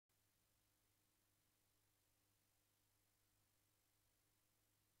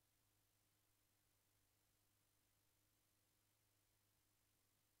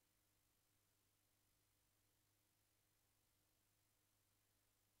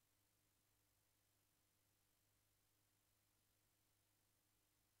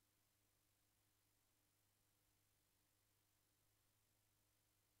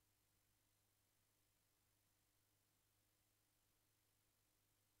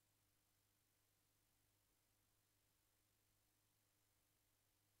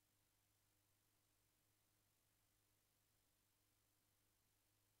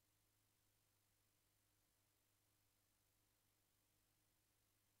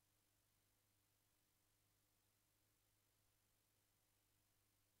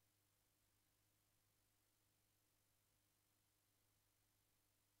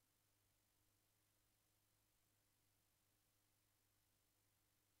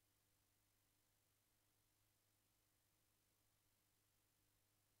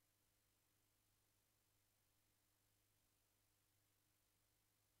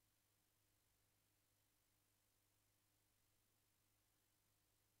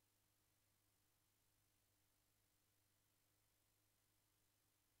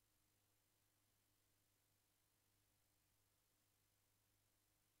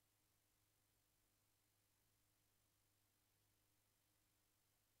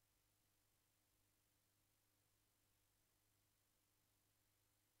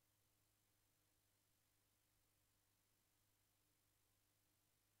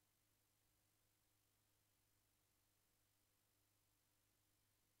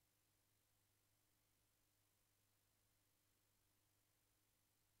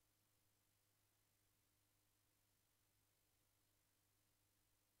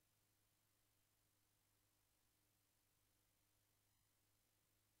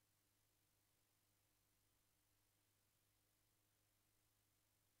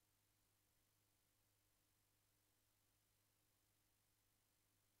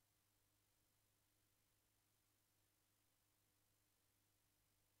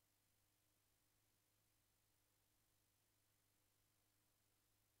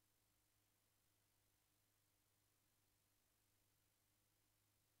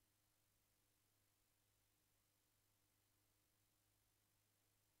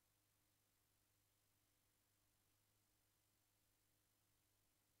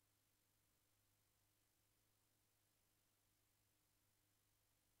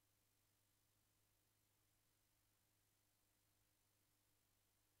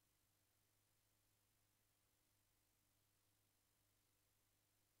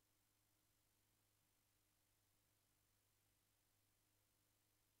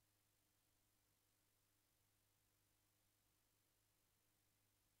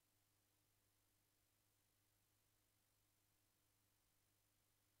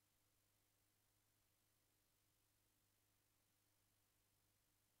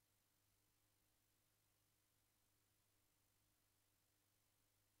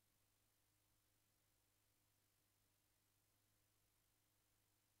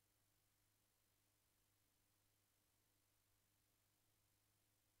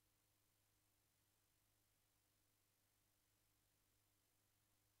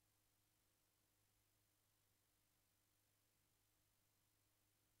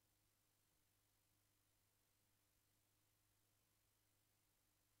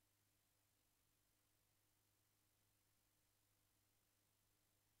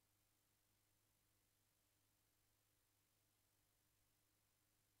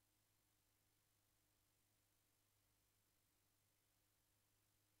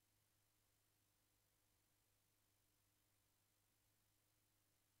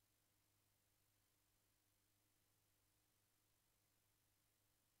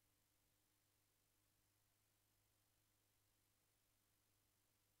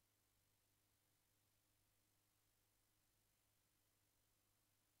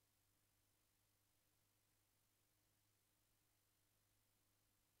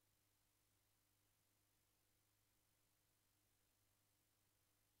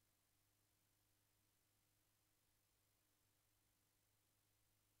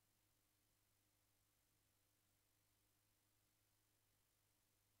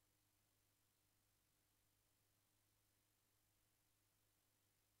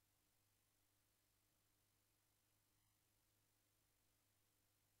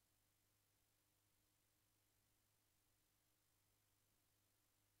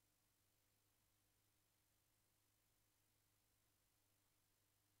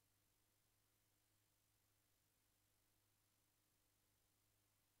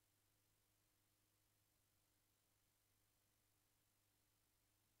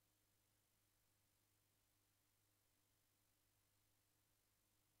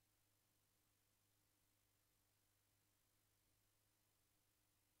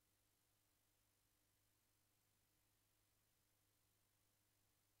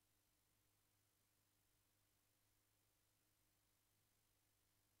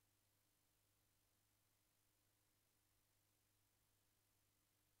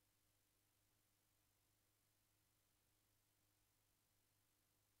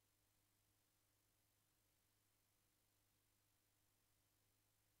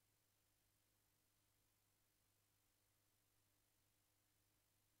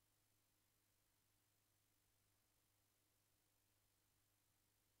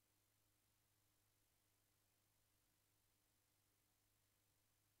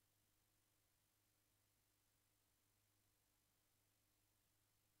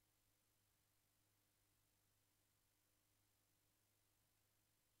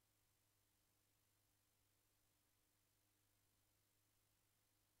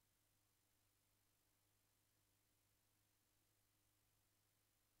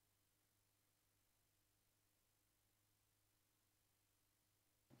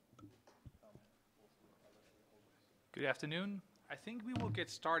Good afternoon. I think we will get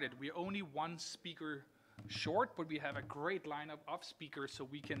started. We're only one speaker short, but we have a great lineup of speakers, so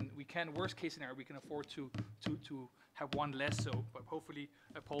we can worst case scenario, we can afford to have one less. So, but hopefully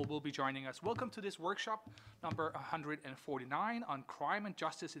Paul will be joining us. Welcome to this workshop number 149 on crime and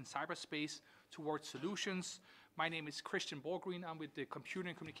justice in cyberspace towards solutions. My name is Christian Borgreen. I'm with the Computer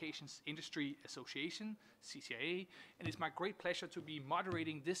and Communications Industry Association, CCIA, and it's my great pleasure to be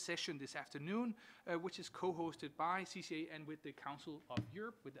moderating this session this afternoon, which is co-hosted by CCIA and with the Council of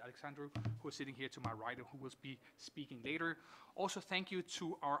Europe, with Alexandru, who is sitting here to my right and who will be speaking later. Also, thank you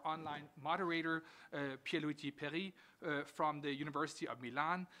to our online moderator, Pierluigi Peri, from the University of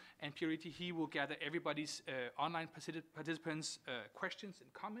Milan. And Pierluigi, he will gather everybody's online participants' questions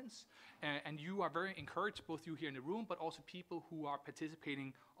and comments. And you are very encouraged, both you here in the room, but also people who are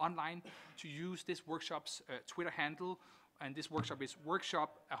participating online, to use this workshop's Twitter handle. And this workshop is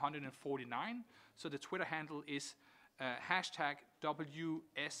workshop 149. So the Twitter handle is hashtag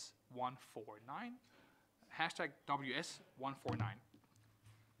WS149. Hashtag WS149.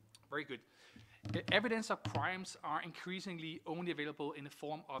 Very good. Evidence of crimes are increasingly only available in the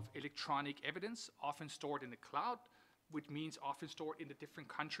form of electronic evidence, often stored in the cloud, which means often stored in a different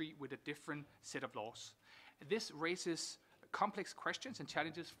country with a different set of laws. This raises complex questions and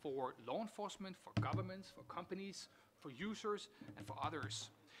challenges for law enforcement, for governments, for companies, for users, and for others.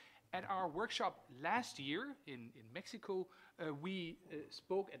 At our workshop last year in Mexico, we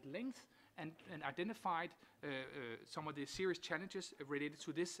spoke at length and identified some of the serious challenges related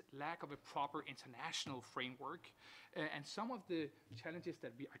to this lack of a proper international framework. And some of the challenges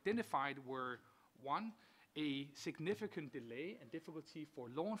that we identified were, one, a significant delay and difficulty for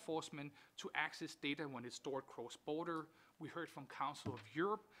law enforcement to access data when it's stored cross-border. We heard from Council of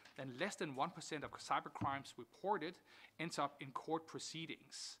Europe that less than 1% of cybercrimes reported ends up in court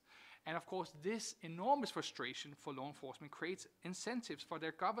proceedings. And of course, this enormous frustration for law enforcement creates incentives for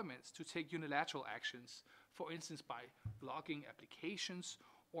their governments to take unilateral actions, for instance, by blocking applications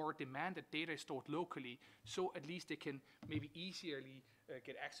or demand that data is stored locally, so at least they can maybe easily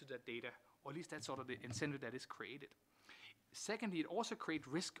get access to that data, or at least that's sort of the incentive that is created. Secondly, it also creates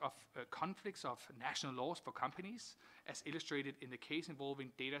risk of conflicts of national laws for companies, as illustrated in the case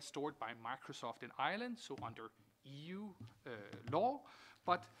involving data stored by Microsoft in Ireland, so under EU law,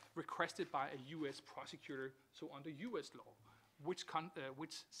 but requested by a US prosecutor, so under US law. Which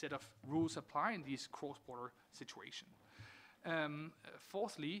set of rules apply in these cross-border situations?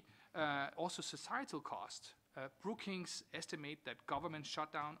 Fourthly, also societal cost. Brookings estimate that government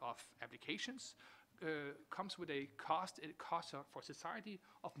shutdown of applications comes with a cost for society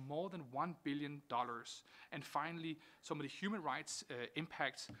of more than $1 billion. And finally, some of the human rights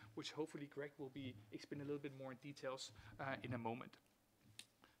impacts, which hopefully Greg will be explaining a little bit more in details in a moment.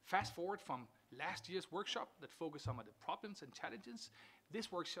 Fast forward from last year's workshop that focused on the problems and challenges.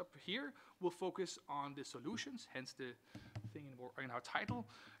 This workshop here will focus on the solutions, hence the thing in our title.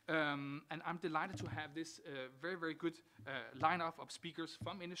 And I'm delighted to have this very, very good lineup of speakers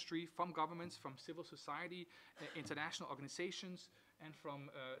from industry, from governments, from civil society, international organizations, and from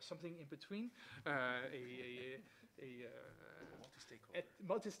something in between, a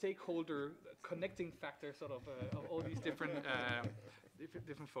multi-stakeholder connecting factor, sort of all these different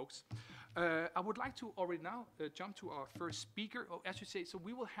different folks. I would like to already now jump to our first speaker. Oh, as you say, so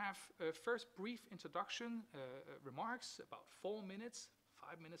we will have first brief introduction remarks, about 4 minutes,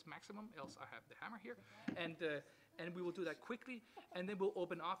 5 minutes maximum, else I have the hammer here. And we will do that quickly, and then we'll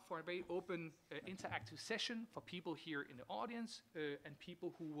open up for a very open interactive session for people here in the audience and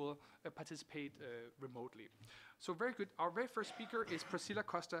people who will participate remotely. So very good. Our very first speaker is Priscila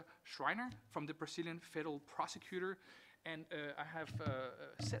Costa Schreiner from the Brazilian Federal Prosecutor. And I have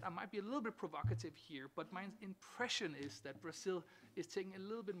said I might be a little bit provocative here, but my impression is that Brazil is taking a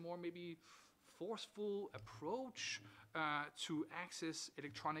little bit more maybe forceful approach to access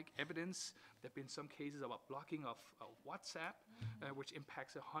electronic evidence. There have been some cases about blocking of WhatsApp, which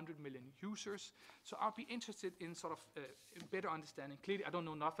impacts 100 million users. So I'll be interested in sort of better understanding. Clearly, I don't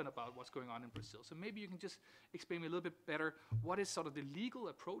know nothing about what's going on in Brazil. So maybe you can just explain me a little bit better what is sort of the legal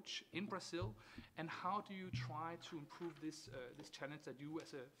approach in Brazil, and how do you try to improve this challenge that you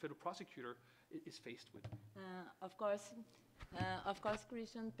as a federal prosecutor is faced with? Of course,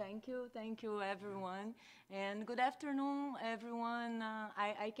 Christian, thank you everyone, and good afternoon everyone.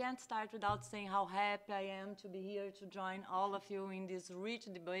 I can't start without saying how happy I am to be here to join all of you in this rich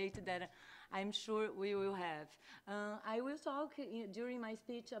debate that I'm sure we will have. I will talk during my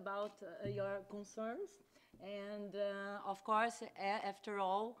speech about your concerns, and of course, after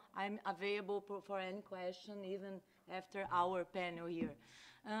all, I'm available for any question, even after our panel here.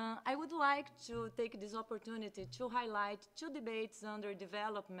 I would like to take this opportunity to highlight two debates under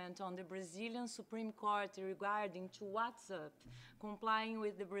development on the Brazilian Supreme Court regarding to WhatsApp complying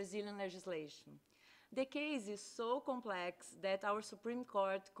with the Brazilian legislation. The case is so complex that our Supreme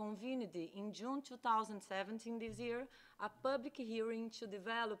Court convened in June 2017 this year a public hearing to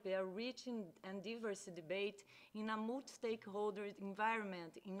develop a rich and diverse debate in a multi-stakeholder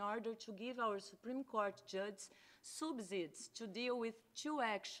environment in order to give our Supreme Court judges subsidies to deal with two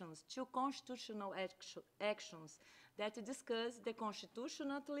constitutional actions that discuss the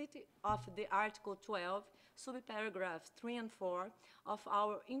constitutionality of the Article 12, subparagraphs 3 and 4 of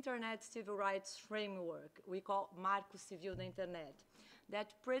our Internet Civil Rights Framework, we call Marco Civil da Internet,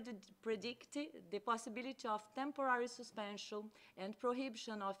 that predict the possibility of temporary suspension and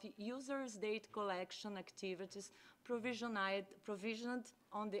prohibition of users' data collection activities provisioned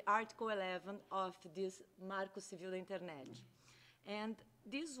on the Article 11 of this Marco Civil da Internet. And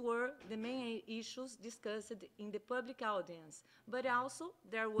these were the main issues discussed in the public audience, but also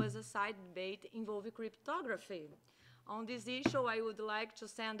there was a side debate involving cryptography. On this issue, I would like to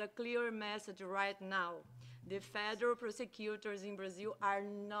send a clear message right now. The federal prosecutors in Brazil are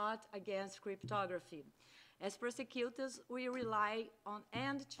not against cryptography. As prosecutors, we rely on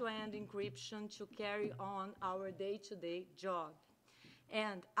end-to-end encryption to carry on our day-to-day job.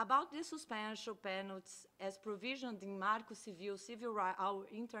 And about the suspension penalties as provisioned in Marco Civil, our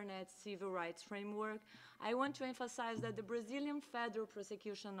Internet Civil Rights Framework, I want to emphasize that the Brazilian Federal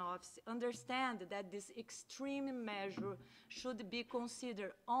Prosecution Office understands that this extreme measure should be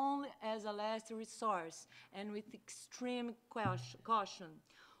considered only as a last resource and with extreme caution.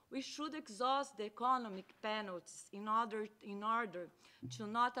 We should exhaust the economic penalties in order to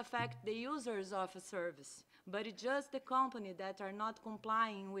not affect the users of a service, but just the companies that are not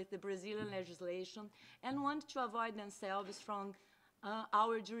complying with the Brazilian legislation and want to avoid themselves from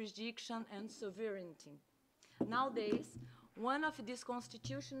our jurisdiction and sovereignty. Nowadays, one of these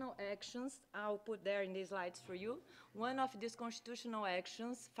constitutional actions, I'll put there in the slides for you, one of these constitutional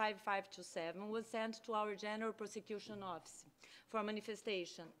actions, 5527, was sent to our General Prosecution Office for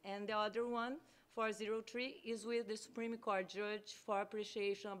manifestation, and the other one, 403, is with the Supreme Court judge for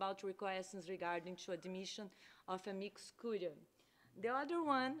appreciation about requests regarding to admission of a mixed curia. The other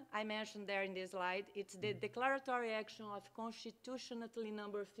one I mentioned there in this slide, it's the declaratory action of constitutionality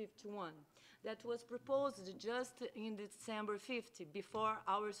number 51 that was proposed just in December 50 before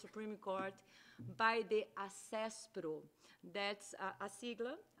our Supreme Court by the ASESPRO. That's a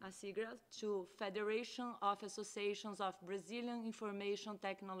sigla to Federation of Associations of Brazilian Information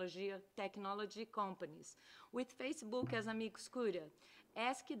Technology Companies, with Facebook as a mixed curia,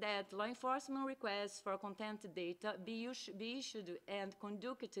 ask that law enforcement requests for content data be issued and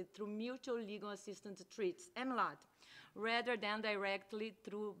conducted through mutual legal assistance treaties, MLAT, rather than directly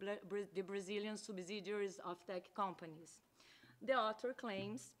through the Brazilian subsidiaries of tech companies. The author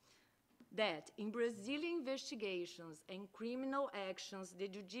claims that in Brazilian investigations and criminal actions, the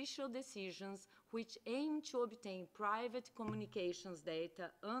judicial decisions which aim to obtain private communications data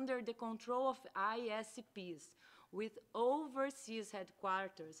under the control of ISPs with overseas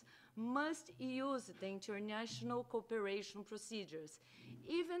headquarters must use the international cooperation procedures,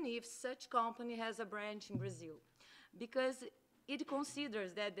 even if such company has a branch in Brazil, because it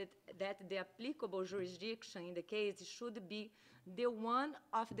considers that the applicable jurisdiction in the case should be the one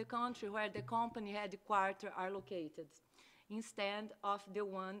of the country where the company headquarters are located, instead of the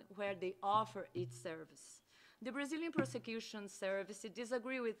one where they offer its service. The Brazilian Prosecution Service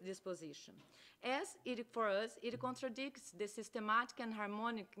disagrees with this position, as for us, it contradicts the systematic and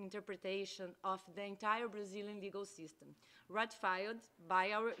harmonic interpretation of the entire Brazilian legal system, ratified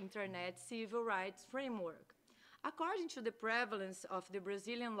by our Internet Civil Rights Framework. According to the prevalence of the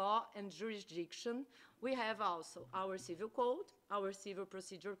Brazilian law and jurisdiction, we have also our Civil Code, our Civil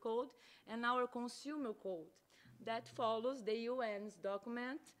Procedure Code, and our Consumer Code that follows the UN's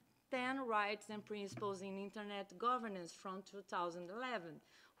document 10 Rights and Principles in Internet Governance from 2011,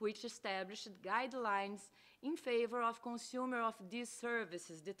 which established guidelines in favor of consumers of these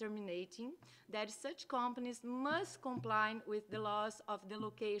services, determining that such companies must comply with the laws of the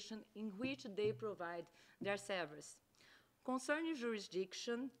location in which they provide their service. Concerning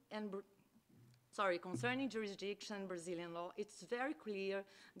jurisdiction and Brazilian law, it's very clear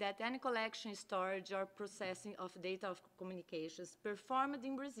that any collection, storage, or processing of data of communications performed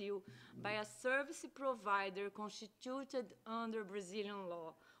in Brazil by a service provider constituted under Brazilian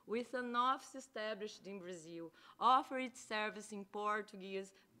law with an office established in Brazil, offer its service in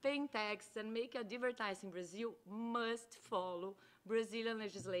Portuguese, paying taxes, and make advertising in Brazil must follow Brazilian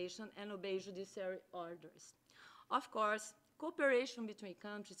legislation and obey judiciary orders. Of course, cooperation between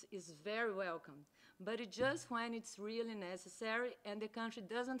countries is very welcome, but it's just when it's really necessary and the country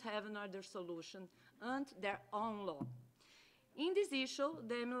doesn't have another solution under their own law. In this issue,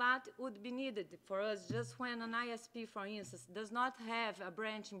 the MLAT would be needed for us just when an ISP, for instance, does not have a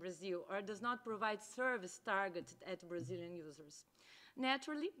branch in Brazil or does not provide service targeted at Brazilian users.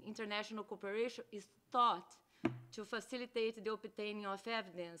 Naturally, international cooperation is thought to facilitate the obtaining of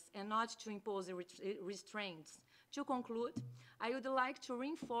evidence and not to impose restraints. To conclude, I would like to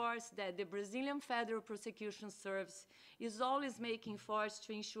reinforce that the Brazilian Federal Prosecution Service is always making efforts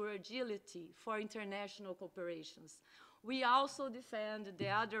to ensure agility for international cooperations. We also defend the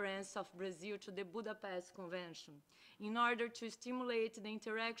adherence of Brazil to the Budapest Convention in order to stimulate the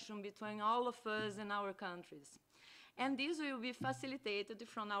interaction between all of us and our countries. And this will be facilitated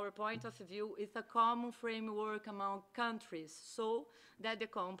from our point of view with a common framework among countries so that the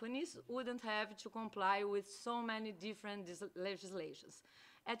companies wouldn't have to comply with so many different legislations.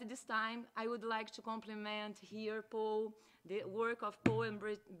 At this time, I would like to compliment here Paul, the work of Paul and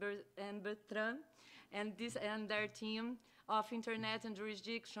Bertrand and their team of Internet and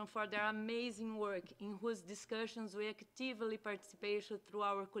Jurisdiction for their amazing work in whose discussions we actively participated through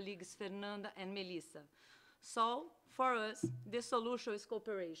our colleagues Fernanda and Melissa. So, for us, the solution is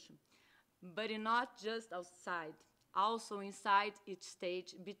cooperation, but not just outside, also inside each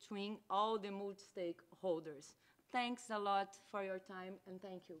stage between all the multi-stakeholders. Thanks a lot for your time, and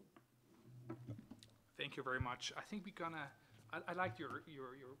thank you. Thank you very much. I think we're gonna, I like your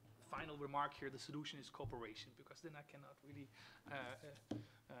final remark here, the solution is cooperation, because then I cannot really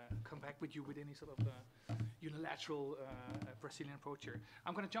come back with you with any sort of unilateral Brazilian approach here.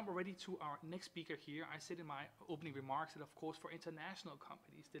 I'm going to jump already to our next speaker here. I said in my opening remarks that, of course, for international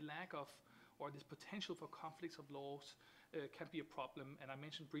companies, the lack of, or this potential for conflicts of laws can be a problem. And I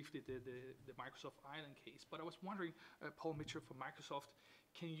mentioned briefly the Microsoft Ireland case. But I was wondering, Paul Mitchell from Microsoft,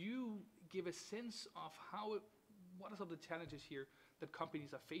 can you give a sense of what are some of the challenges here that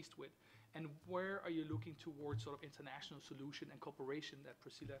companies are faced with? And where are you looking towards sort of international solution and cooperation that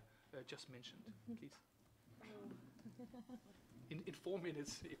Priscilla just mentioned, please? In 4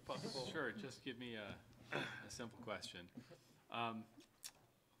 minutes, if possible. Sure, just give me a simple question.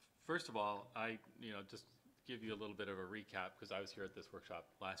 First of all, just give you a little bit of a recap, because I was here at this workshop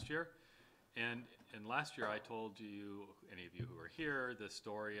last year. And last year I told you, any of you who were here, the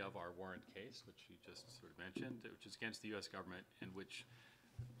story of our warrant case, which you just sort of mentioned, which is against the US government, in which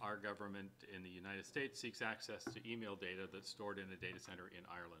our government in the United States seeks access to email data that's stored in a data center in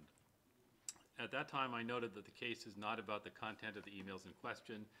Ireland. At that time, I noted that the case is not about the content of the emails in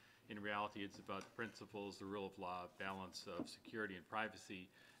question. In reality, it's about principles, the rule of law, balance of security and privacy,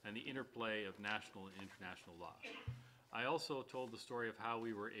 and the interplay of national and international law. I also told the story of how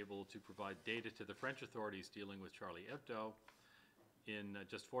we were able to provide data to the French authorities dealing with Charlie Hebdo in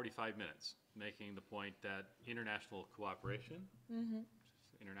just 45 minutes, making the point that international cooperation,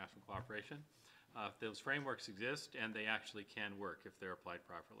 those frameworks exist and they actually can work if they're applied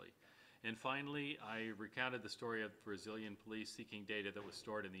properly. And finally, I recounted the story of Brazilian police seeking data that was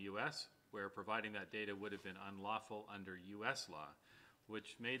stored in the US, where providing that data would have been unlawful under US law,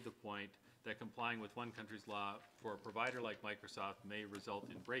 which made the point that complying with one country's law for a provider like Microsoft may result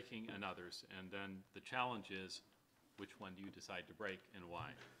in breaking another's, and then the challenge is, which one do you decide to break and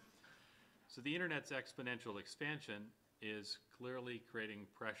why? So the internet's exponential expansion is clearly creating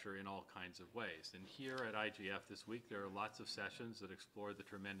pressure in all kinds of ways. And here at IGF this week, there are lots of sessions that explore the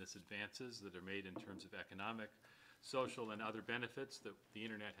tremendous advances that are made in terms of economic, social, and other benefits that the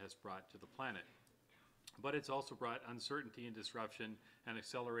internet has brought to the planet. But it's also brought uncertainty and disruption and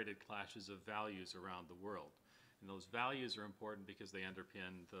accelerated clashes of values around the world. And those values are important because they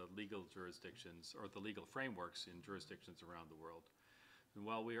underpin the legal jurisdictions or the legal frameworks in jurisdictions around the world. And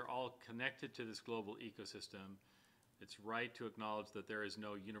while we are all connected to this global ecosystem, it's right to acknowledge that there is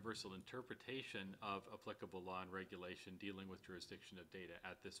no universal interpretation of applicable law and regulation dealing with jurisdiction of data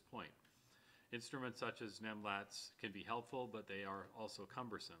at this point. Instruments such as NEMLATs can be helpful, but they are also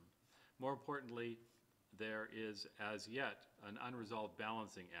cumbersome. More importantly, there is as yet an unresolved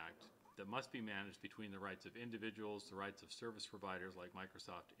balancing act that must be managed between the rights of individuals, the rights of service providers like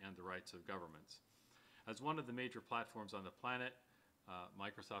Microsoft, and the rights of governments. As one of the major platforms on the planet,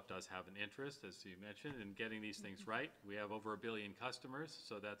 Microsoft does have an interest, as you mentioned, in getting these things right. We have over 1 billion customers,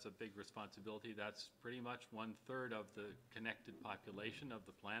 so that's a big responsibility. That's pretty much 1/3 of the connected population of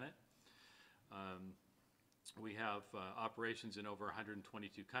the planet. We have operations in over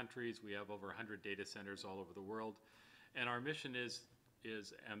 122 countries. We have over 100 data centers all over the world. And our mission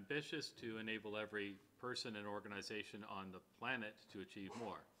is ambitious to enable every person and organization on the planet to achieve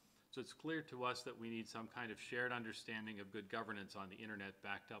more. So it's clear to us that we need some kind of shared understanding of good governance on the internet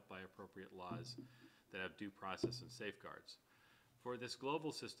backed up by appropriate laws that have due process and safeguards. For this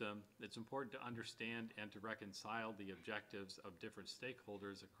global system, it's important to understand and to reconcile the objectives of different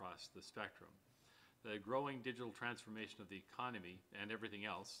stakeholders across the spectrum. The growing digital transformation of the economy and everything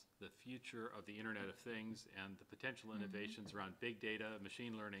else, the future of the Internet of Things, and the potential innovations around big data,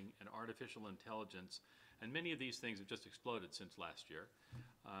 machine learning, and artificial intelligence, and many of these things have just exploded since last year.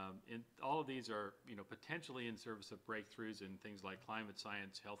 All of these are, potentially in service of breakthroughs in things like climate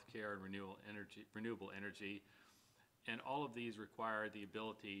science, healthcare, and renewable energy. And all of these require the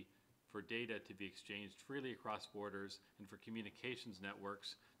ability for data to be exchanged freely across borders and for communications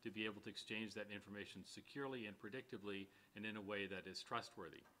networks to be able to exchange that information securely and predictably and in a way that is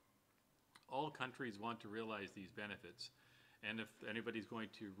trustworthy. All countries want to realize these benefits, and if anybody's going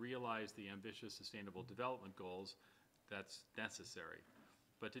to realize the ambitious Sustainable Development Goals, that's necessary.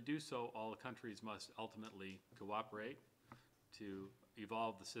 But to do so, all countries must ultimately cooperate to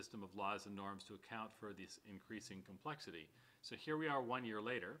evolve the system of laws and norms to account for this increasing complexity. So here we are 1 year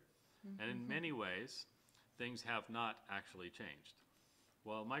later, and in many ways, things have not actually changed.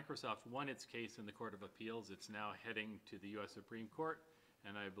 While Microsoft won its case in the Court of Appeals, it's now heading to the U.S. Supreme Court,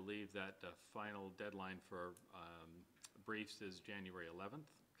 and I believe that the final deadline for briefs is January 11th,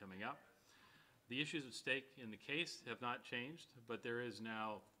 coming up. The issues at stake in the case have not changed, but there is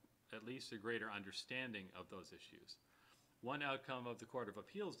now at least a greater understanding of those issues. One outcome of the Court of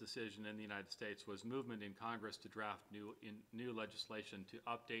Appeals decision in the United States was movement in Congress to draft new legislation to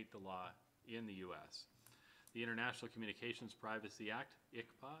update the law in the U.S. The International Communications Privacy Act,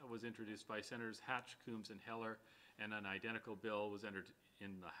 ICPA, was introduced by Senators Hatch, Coombs, and Heller, and an identical bill was entered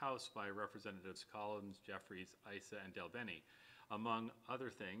in the House by Representatives Collins, Jeffries, Issa, and Del Bene. Among other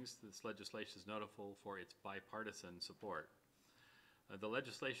things, this legislation is notable for its bipartisan support. The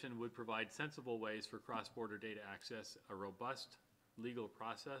legislation would provide sensible ways for cross-border data access, a robust legal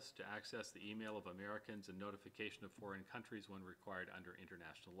process to access the email of Americans, and notification of foreign countries when required under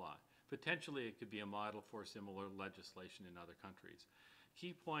international law. Potentially, it could be a model for similar legislation in other countries.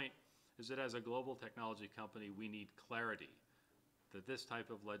 Key point is that as a global technology company, we need clarity that this type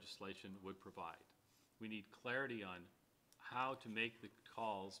of legislation would provide. We need clarity on how to make the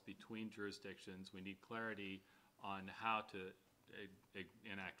calls between jurisdictions. We need clarity on how to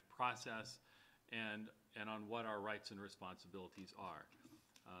enact process and on what our rights and responsibilities are.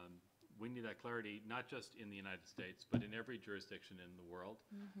 We need that clarity not just in the United States, but in every jurisdiction in the world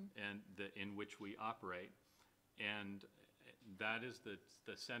and in which we operate. And that is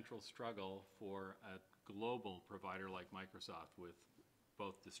the central struggle for a global provider like Microsoft, with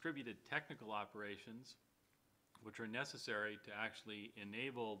both distributed technical operations, which are necessary to actually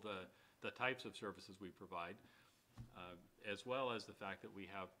enable the types of services we provide, as well as the fact that we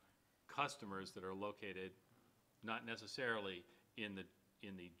have customers that are located not necessarily in the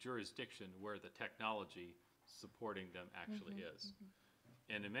jurisdiction where the technology supporting them actually is.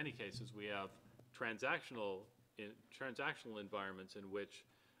 And in many cases, we have transactional environments in which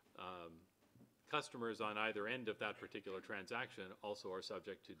customers on either end of that particular transaction also are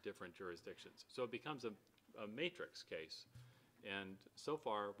subject to different jurisdictions. So it becomes a matrix case. And so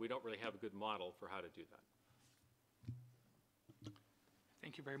far, we don't really have a good model for how to do that.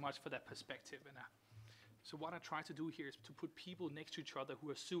 Thank you very much for that perspective. And so what I try to do here is to put people next to each other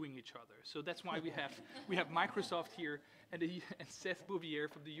who are suing each other. So that's why we have Microsoft here and Seth Bouvier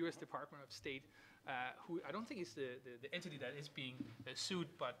from the U.S. Department of State, who I don't think is the entity that is being sued,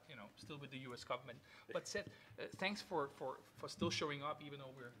 but still with the U.S. government. But Seth, thanks for still showing up, even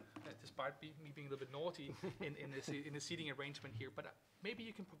though we're despite me being a little bit naughty in the seating arrangement here. But maybe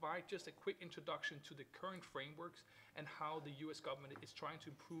you can provide just a quick introduction to the current frameworks and how the U.S. government is trying to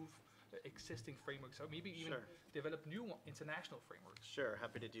improve existing frameworks, or maybe even develop new international frameworks. Sure,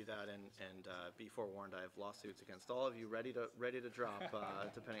 happy to do that, and be forewarned, I have lawsuits against all of you ready to drop,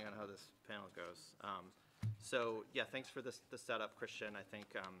 depending on how this panel goes. So yeah, thanks for the setup, Christian. I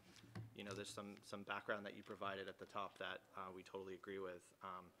think there's some background that you provided at the top that we totally agree with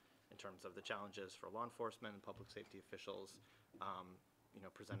in terms of the challenges for law enforcement and public safety officials,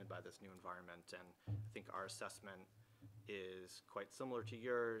 presented by this new environment. And I think our assessment is quite similar to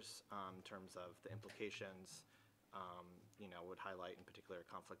yours in terms of the implications, would highlight in particular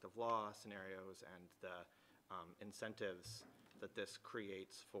conflict of law scenarios and the incentives that this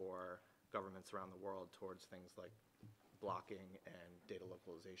creates for governments around the world towards things like blocking and data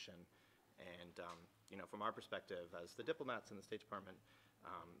localization. And from our perspective as the diplomats in the State Department,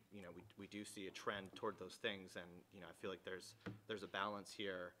 we do see a trend toward those things, and I feel like there's a balance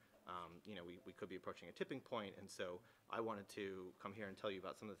here. We could be approaching a tipping point, and so I wanted to come here and tell you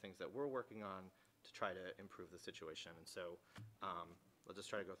about some of the things that we're working on to try to improve the situation. And so I'll just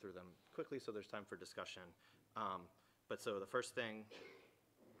try to go through them quickly so there's time for discussion. But so the first thing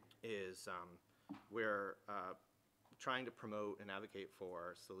is we're trying to promote and advocate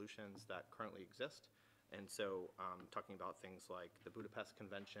for solutions that currently exist. And so talking about things like the Budapest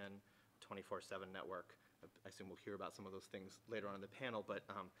Convention, 24/7 network. I assume we'll hear about some of those things later on in the panel, but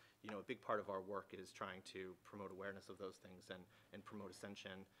you know, a big part of our work is trying to promote awareness of those things and promote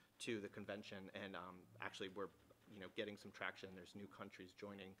ascension to the convention. And actually we're, you know, getting some traction. There's new countries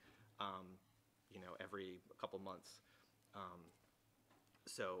joining, you know, every couple months.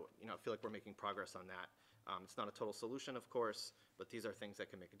 So, you know, I feel like we're making progress on that. It's not a total solution, of course, but these are things that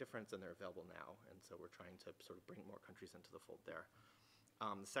can make a difference, and they're available now. And so we're trying to sort of bring more countries into the fold there.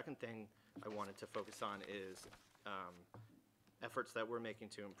 The second thing I wanted to focus on is efforts that we're making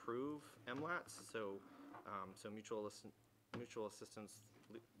to improve MLATs. So, mutual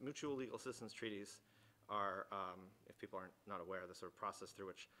legal assistance treaties are, if people are not aware, the sort of process through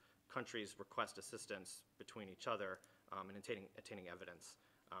which countries request assistance between each other in attaining evidence.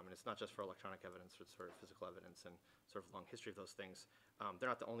 And it's not just for electronic evidence, it's for physical evidence and sort of long history of those things. They're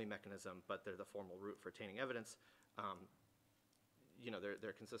not the only mechanism, but they're the formal route for attaining evidence. You know,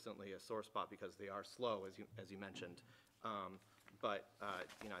 they're consistently a sore spot because they are slow, as you mentioned.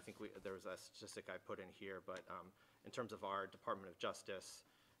 You know, I think there was a statistic I put in here, but in terms of our Department of Justice,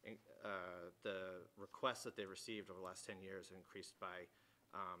 the requests that they received over the last 10 years have increased by,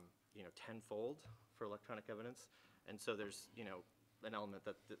 you know, tenfold for electronic evidence. And so there's, you know, an element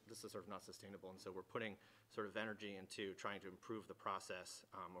that this is sort of not sustainable. And so we're putting sort of energy into trying to improve the process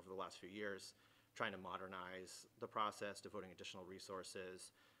over the last few years, trying to modernize the process, devoting additional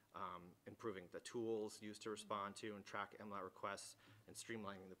resources, improving the tools used to respond to and track MLAT requests, and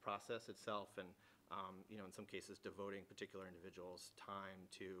streamlining the process itself, and you know, in some cases devoting particular individuals time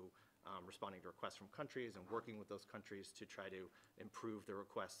to responding to requests from countries and working with those countries to try to improve the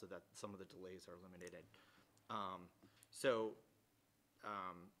requests so that some of the delays are eliminated.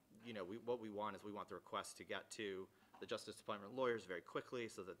 You know, what we want is we want the requests to get to the Justice Department lawyers very quickly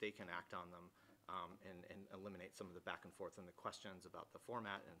so that they can act on them and eliminate some of the back and forth and the questions about the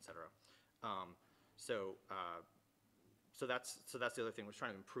format, et cetera. So that's the other thing. We're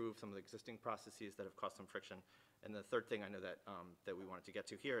trying to improve some of the existing processes that have caused some friction. And the third thing I know that we wanted to get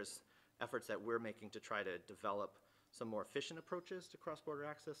to here is efforts that we're making to try to develop some more efficient approaches to cross-border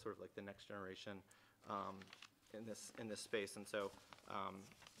access, sort of like the next generation in this space. And so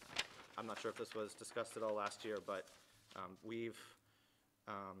I'm not sure if this was discussed at all last year, but we've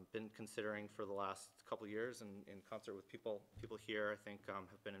been considering for the last couple of years, and in concert with people here, I think,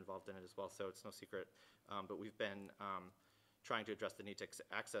 have been involved in it as well, so it's no secret. But we've been trying to address the need to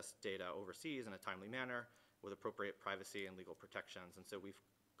access data overseas in a timely manner with appropriate privacy and legal protections. And so we've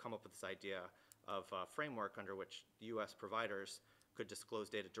come up with this idea of a framework under which U.S. providers could disclose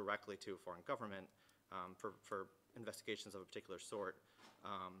data directly to a foreign government for investigations of a particular sort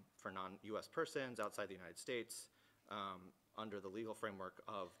for non-U.S. persons outside the United States under the legal framework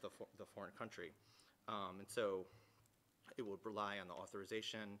of the foreign country. And so it would rely on the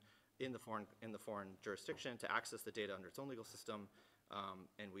authorization in the foreign jurisdiction to access the data under its own legal system.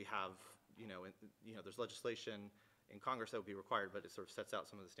 And we have, there's legislation in Congress that would be required, but it sort of sets out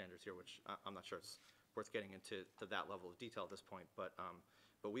some of the standards here, which I'm not sure it's worth getting into that level of detail at this point. But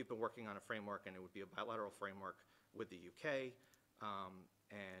we've been working on a framework, and it would be a bilateral framework with the UK.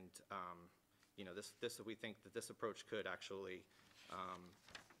 We think that this approach could actually,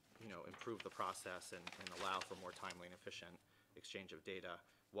 improve the process and allow for more timely and efficient exchange of data,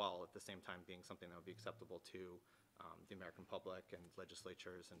 while at the same time being something that would be acceptable to the American public and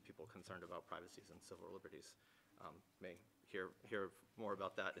legislatures and people concerned about privacies and civil liberties. May hear more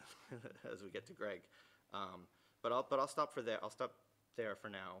about that as we get to Greg. But I'll stop for there. I'll stop there for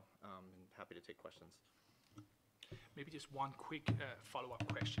now, and happy to take questions. Maybe just one quick follow-up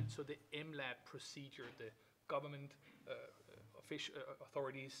question. So the MLAT procedure, the government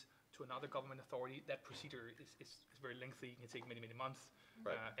authorities to another government authority, that procedure is very lengthy. It can take many, many months.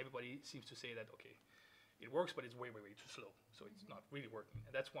 Right. Everybody seems to say that, okay, it works, but it's way, way, way too slow. So it's not really working.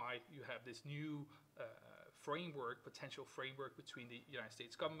 And that's why you have this new potential framework between the United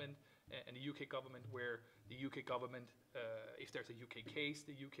States government and the UK government, where the UK government, if there's a UK case,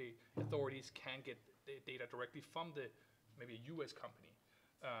 the UK authorities can get the data directly from maybe a US company,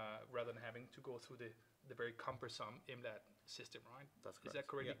 rather than having to go through the very cumbersome MLAT system, right? That's correct. Is that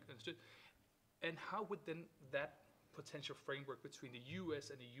correctly understood? And how would then that potential framework between the US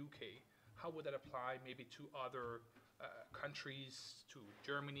and the UK, how would that apply maybe to other countries, to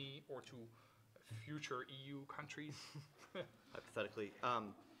Germany or to future EU countries? Hypothetically.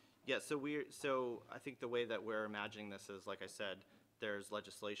 Yeah, so I think the way that we're imagining this is, like I said, there's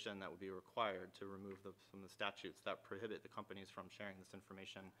legislation that would be required to remove some of the statutes that prohibit the companies from sharing this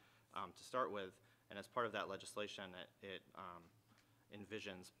information to start with. And as part of that legislation, it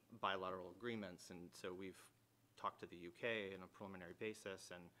envisions bilateral agreements. And so we've talked to the UK on a preliminary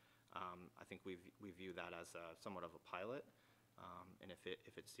basis, and I think we view that as somewhat of a pilot. And if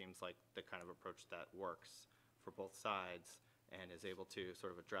it seems like the kind of approach that works for both sides and is able to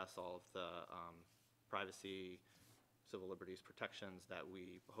sort of address all of the privacy, civil liberties protections that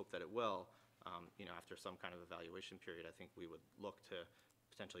we hope that it will, after some kind of evaluation period, I think we would look to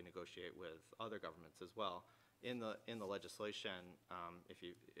potentially negotiate with other governments as well. In the legislation,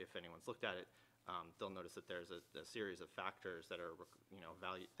 if anyone's looked at it, they'll notice that there's a series of factors that are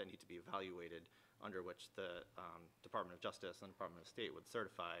that need to be evaluated, under which the Department of Justice and the Department of State would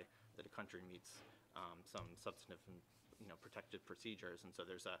certify that a country meets some substantive and protected procedures. And so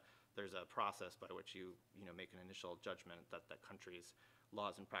there's a process by which you make an initial judgment that that country's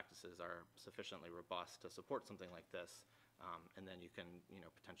laws and practices are sufficiently robust to support something like this, and then you can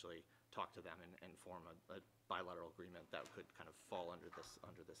potentially talk to them and form a bilateral agreement that could kind of fall under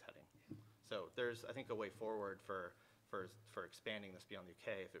this heading. So there's, I think, a way forward for expanding this beyond the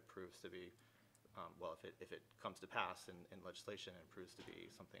UK if it proves to be if it comes to pass in legislation and proves to be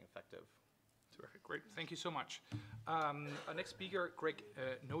something effective. Terrific, great, thank you so much. Our next speaker, Greg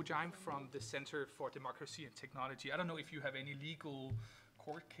Nojheim from the Center for Democracy and Technology. I don't know if you have any legal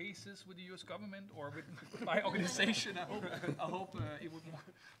court cases with the U.S. government or with my organization. I hope it would,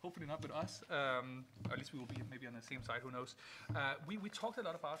 hopefully not with us. Or at least we will be maybe on the same side, who knows. We talked a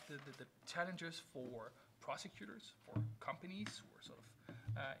lot about the challenges for prosecutors, for companies who are sort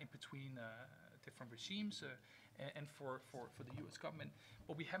of in between different regimes, and for the U.S. government.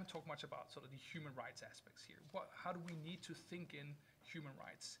 But we haven't talked much about sort of the human rights aspects here. How do we need to think in human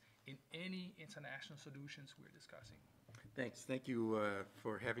rights in any international solutions we're discussing? Thanks. Thank you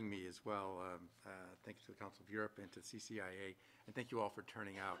for having me as well. Thank you to the Council of Europe and to CCIA, and thank you all for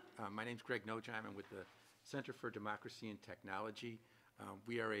turning out. My name's Greg Nojheim. I'm with the Center for Democracy and Technology.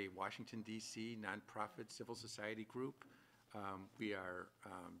 We are a Washington, D.C. nonprofit civil society group. We are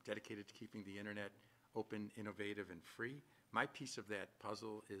dedicated to keeping the internet open, innovative, and free. My piece of that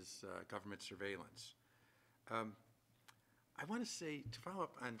puzzle is government surveillance. I want to say, to follow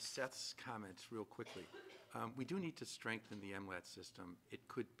up on Seth's comments real quickly, we do need to strengthen the MLAT system. It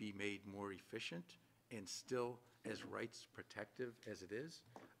could be made more efficient and still as rights protective as it is.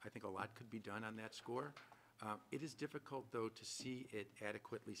 I think a lot could be done on that score. It is difficult, though, to see it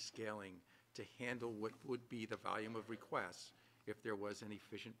adequately scaling to handle what would be the volume of requests if there was an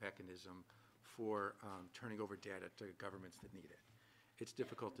efficient mechanism for turning over data to governments that need it. It's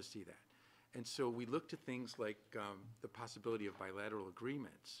difficult to see that. And so we look to things like the possibility of bilateral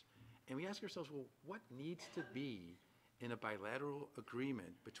agreements, and we ask ourselves, well, what needs to be in a bilateral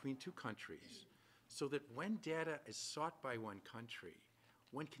agreement between two countries so that when data is sought by one country,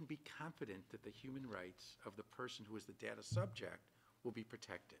 one can be confident that the human rights of the person who is the data subject will be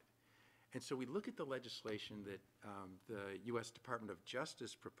protected. And so we look at the legislation that the U.S. Department of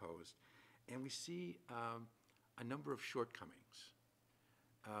Justice proposed, and we see a number of shortcomings,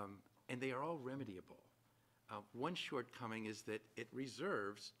 and they are all remediable. One shortcoming is that it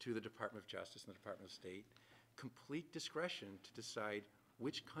reserves to the Department of Justice and the Department of State complete discretion to decide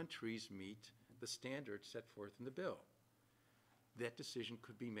which countries meet the standards set forth in the bill. That decision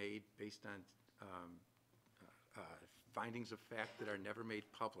could be made based on findings of fact that are never made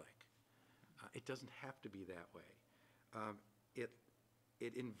public. It doesn't have to be that way.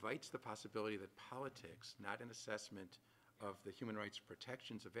 It invites the possibility that politics, not an assessment of the human rights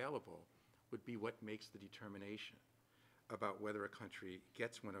protections available, would be what makes the determination about whether a country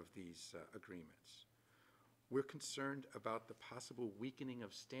gets one of these agreements. We're concerned about the possible weakening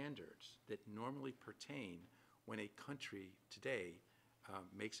of standards that normally pertain when a country today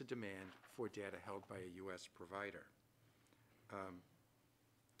makes a demand for data held by a U.S. provider.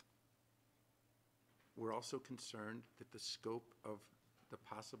 We're also concerned that the scope of the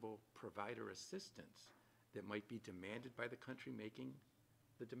possible provider assistance that might be demanded by the country making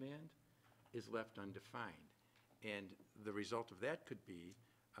the demand is left undefined. And the result of that could be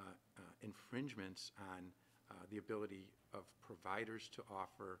infringements on the ability of providers to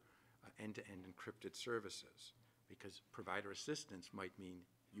offer end-to-end encrypted services, because provider assistance might mean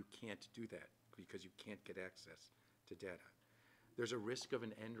you can't do that because you can't get access to data. There's a risk of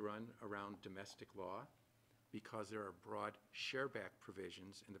an end run around domestic law because there are broad shareback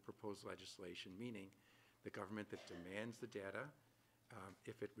provisions in the proposed legislation, meaning the government that demands the data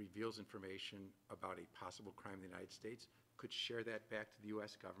if it reveals information about a possible crime in the United States, could share that back to the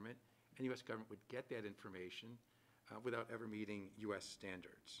U.S. government, and the U.S. government would get that information without ever meeting U.S.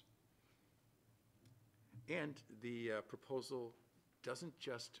 standards. And the proposal doesn't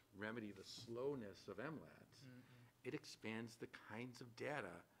just remedy the slowness of MLATs, it expands the kinds of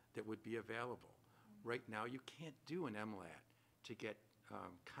data that would be available. Right now, you can't do an MLAT to get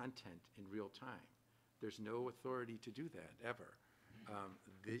content in real time. There's no authority to do that, ever.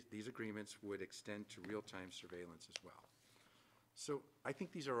 These agreements would extend to real-time surveillance as well. So I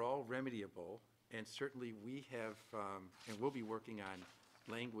think these are all remediable, and certainly we have, and we'll be working on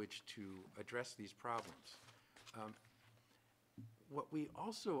language to address these problems. What we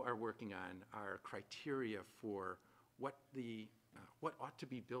also are working on are criteria for what ought to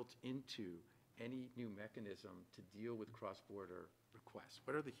be built into any new mechanism to deal with cross-border requests.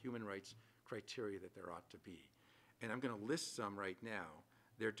 What are the human rights criteria that there ought to be? And I'm going to list some right now.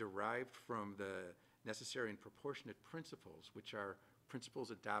 They're derived from the necessary and proportionate principles, which are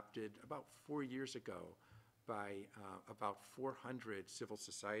principles adopted about 4 years ago by about 400 civil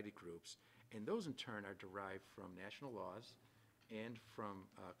society groups. And those in turn are derived from national laws and from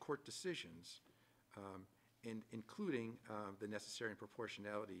court decisions, including the necessary and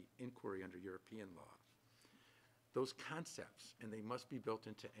proportionality inquiry under European law. Those concepts, and they must be built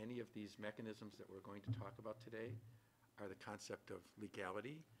into any of these mechanisms that we're going to talk about today, are the concept of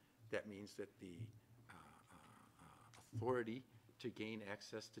legality. That means that the authority to gain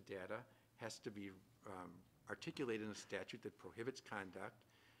access to data has to be articulated in a statute that prohibits conduct,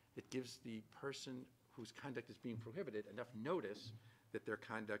 that gives the person whose conduct is being prohibited enough notice that their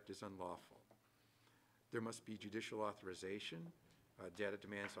conduct is unlawful. There must be judicial authorization, data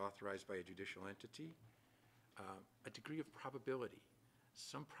demands authorized by a judicial entity, a degree of probability,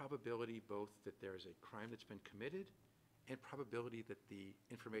 some probability both that there is a crime that's been committed and probability that the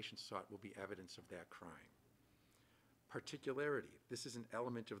information sought will be evidence of that crime. Particularity, this is an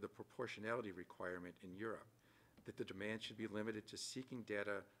element of the proportionality requirement in Europe, that the demand should be limited to seeking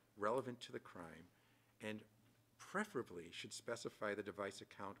data relevant to the crime and preferably should specify the device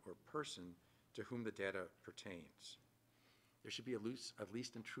account or person to whom the data pertains. There should be a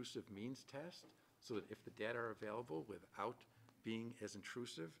least intrusive means test, so that if the data are available without being as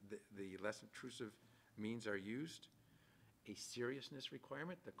intrusive, the less intrusive means are used. A seriousness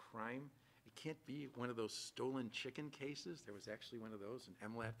requirement, the crime, it can't be one of those stolen chicken cases. There was actually one of those,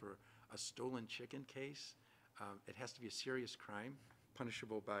 an MLAT for a stolen chicken case. It has to be a serious crime,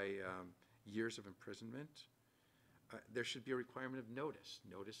 punishable by years of imprisonment. There should be a requirement of notice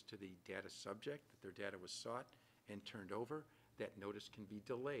to the data subject that their data was sought and turned over. That notice can be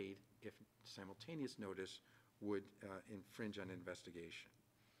delayed if simultaneous notice would infringe on investigation.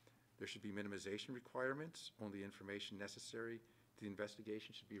 There should be minimization requirements. Only information necessary to the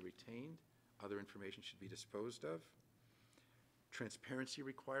investigation should be retained. Other information should be disposed of. Transparency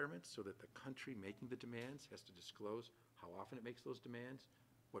requirements, so that the country making the demands has to disclose how often it makes those demands,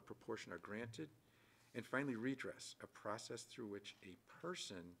 what proportion are granted. And finally, redress, a process through which a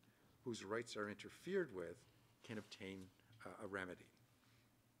person whose rights are interfered with can obtain a remedy.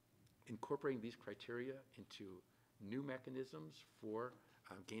 Incorporating these criteria into new mechanisms for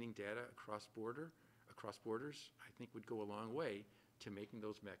gaining data across borders, I think would go a long way to making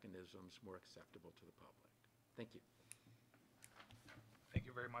those mechanisms more acceptable to the public. Thank you. Thank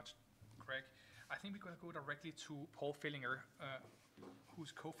you very much, Greg. I think we're going to go directly to Paul Fillinger,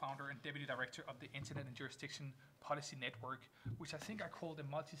 who's co-founder and deputy director of the Internet and Jurisdiction Policy Network, which I think I called a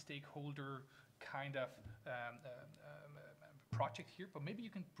multi-stakeholder kind of project here. But maybe you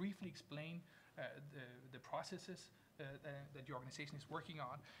can briefly explain the processes that your organization is working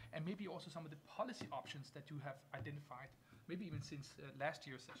on, and maybe also some of the policy options that you have identified, maybe even since last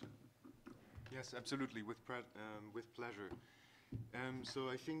year's session. Yes, absolutely, with pleasure. So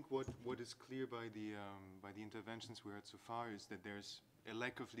I think what is clear by the interventions we heard so far is that there's a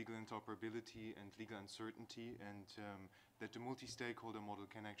lack of legal interoperability and legal uncertainty, and that the multi-stakeholder model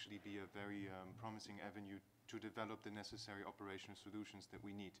can actually be a very promising avenue to develop the necessary operational solutions that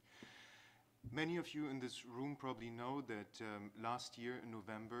we need. Many of you in this room probably know that last year in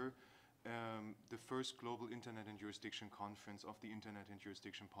November, the first global Internet and Jurisdiction conference of the Internet and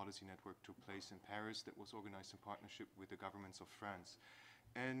Jurisdiction Policy Network took place in Paris. That was organized in partnership with the governments of France.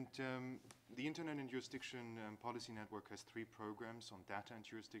 And the Internet and Jurisdiction Policy Network has 3 programs on data and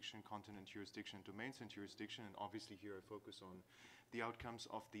jurisdiction, content and jurisdiction, and domains and jurisdiction. And obviously here I focus on the outcomes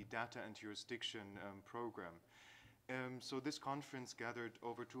of the data and jurisdiction program. So this conference gathered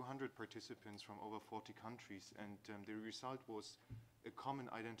over 200 participants from over 40 countries, and the result was a common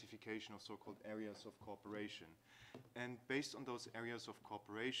identification of so-called areas of cooperation. And based on those areas of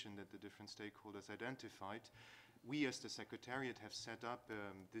cooperation that the different stakeholders identified, we as the Secretariat have set up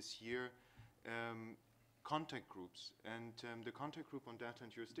this year contact groups. And the contact group on data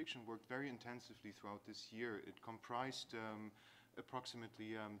and jurisdiction worked very intensively throughout this year. It comprised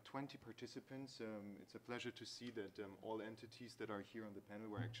approximately 20 participants. It's a pleasure to see that all entities that are here on the panel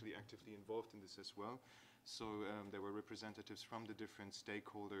were actually actively involved in this as well. So there were representatives from the different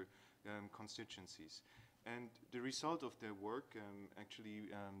stakeholder constituencies. And the result of their work,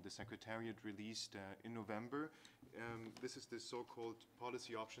 the Secretariat released in November. This is the so-called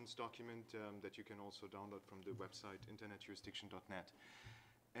policy options document that you can also download from the website internetjurisdiction.net.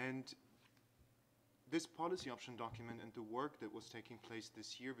 And this policy option document and the work that was taking place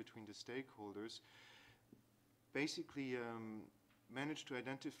this year between the stakeholders basically managed to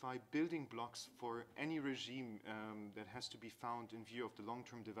identify building blocks for any regime that has to be found in view of the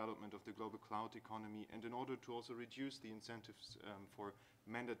long-term development of the global cloud economy, and in order to also reduce the incentives for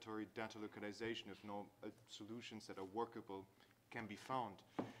mandatory data localization if no solutions that are workable can be found.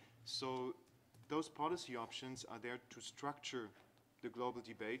 So those policy options are there to structure the global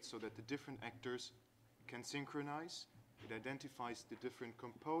debate so that the different actors can synchronize. It identifies the different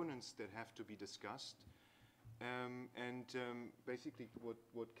components that have to be discussed. Basically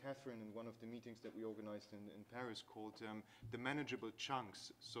what Catherine in one of the meetings that we organized in Paris called the manageable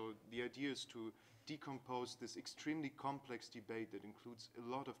chunks. So the idea is to decompose this extremely complex debate that includes a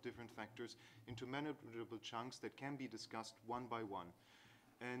lot of different factors into manageable chunks that can be discussed one by one.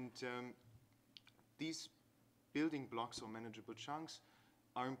 And these building blocks or manageable chunks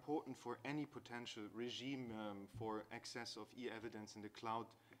are important for any potential regime for access of e-evidence in the cloud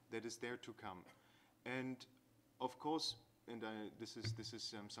that is there to come. And of course, and this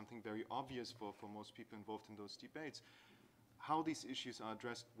is something very obvious for most people involved in those debates, how these issues are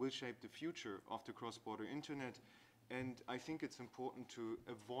addressed will shape the future of the cross-border internet. And I think it's important to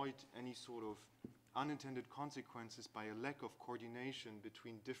avoid any sort of unintended consequences by a lack of coordination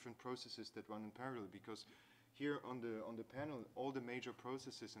between different processes that run in parallel, because here on the panel, all the major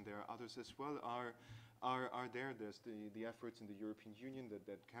processes, and there are others as well, are there. There's the efforts in the European Union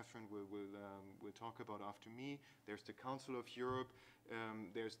that Catherine will talk about after me. There's the Council of Europe.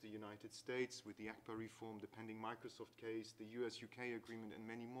 There's the United States with the ACPA reform, the pending Microsoft case, the US-UK agreement, and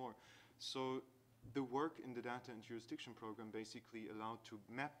many more. So the work in the Data and Jurisdiction Program basically allowed to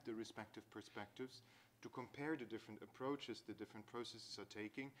map the respective perspectives, to compare the different approaches the different processes are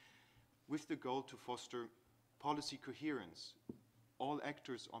taking, with the goal to foster policy coherence. All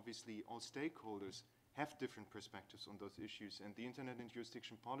actors, obviously, all stakeholders have different perspectives on those issues, and the Internet and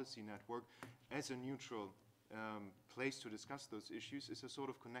Jurisdiction Policy Network, as a neutral place to discuss those issues, is a sort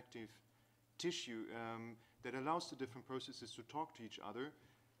of connective tissue that allows the different processes to talk to each other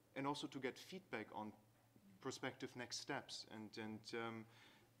and also to get feedback on prospective next steps. And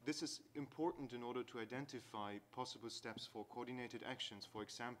this is important in order to identify possible steps for coordinated actions. For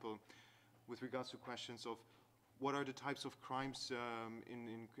example, with regards to questions of what are the types of crimes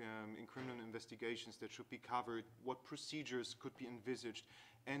in criminal investigations that should be covered, what procedures could be envisaged,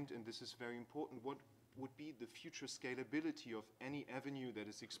 and this is very important, what would be the future scalability of any avenue that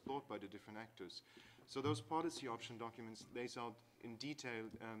is explored by the different actors. So those policy option documents lays out in detail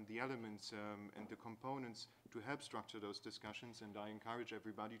the elements and the components to help structure those discussions, and I encourage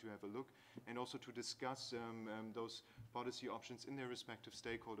everybody to have a look and also to discuss those policy options in their respective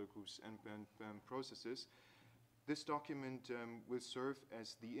stakeholder groups and processes. This document will serve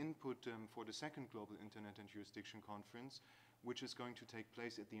as the input for the second Global Internet and Jurisdiction Conference, which is going to take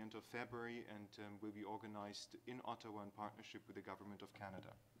place at the end of February and will be organized in Ottawa in partnership with the Government of Canada.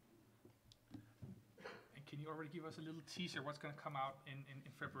 And can you already give us a little teaser what's going to come out in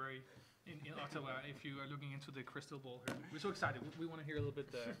February in Ottawa if you are looking into the crystal ball here? We're so excited. We want to hear a little bit.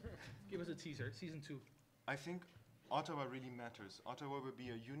 Give us a teaser, season 2. I think Ottawa really matters. Ottawa will be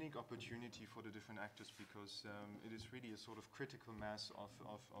a unique opportunity for the different actors because it is really a sort of critical mass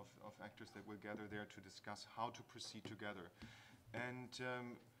of actors that will gather there to discuss how to proceed together. And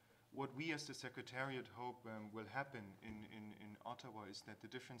what we as the Secretariat hope will happen in Ottawa is that the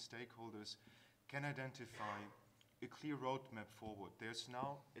different stakeholders can identify a clear roadmap forward. There's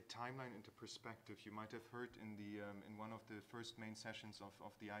now a timeline and a perspective. You might have heard in one of the first main sessions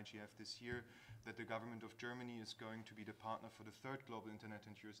of the IGF this year that the government of Germany is going to be the partner for the third Global Internet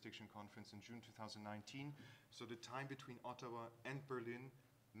and Jurisdiction Conference in June 2019. So the time between Ottawa and Berlin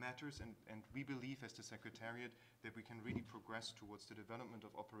matters, and we believe as the Secretariat that we can really progress towards the development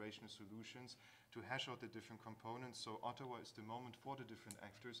of operational solutions to hash out the different components. So Ottawa is the moment for the different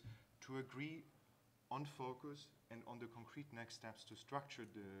actors to agree on focus and on the concrete next steps to structure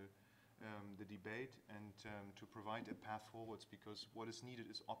the debate and to provide a path forwards, because what is needed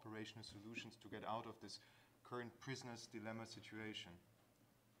is operational solutions to get out of this current prisoner's dilemma situation.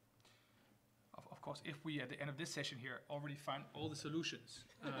 Of course, if we, at the end of this session here, already find all the solutions,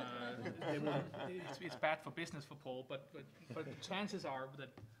 it's bad for business for Paul, but chances are that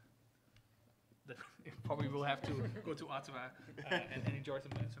it probably will have to go to Ottawa and enjoy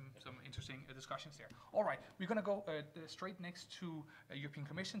some interesting discussions there. All right, we're going to go straight next to European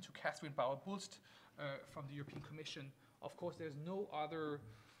Commission, to Catherine Bauer-Bulst from the European Commission. Of course, there's no other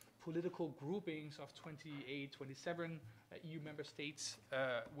political groupings of 28, 27 EU member states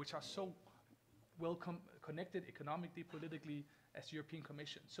which are so well connected economically, politically as the European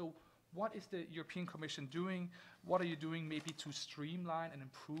Commission. So what is the European Commission doing? What are you doing maybe to streamline and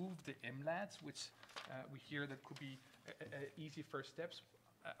improve the MLADs, which we hear that could be easy first steps?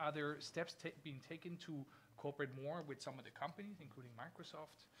 Are there steps being taken to cooperate more with some of the companies, including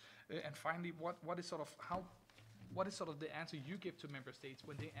Microsoft? And finally, what is sort of the answer you give to member states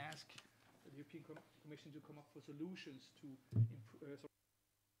when they ask the European Commission to come up with solutions to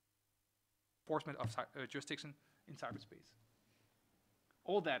enforcement of jurisdiction in cyberspace?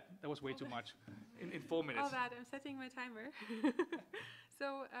 All that was way too much in 4 minutes. All that, I'm setting my timer.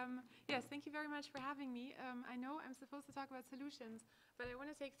 So, yes, thank you very much for having me. I know I'm supposed to talk about solutions, but I want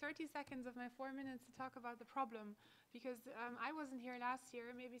to take 30 seconds of my 4 minutes to talk about the problem, because I wasn't here last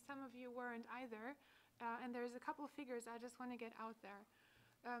year, maybe some of you weren't either, and there's a couple of figures I just want to get out there.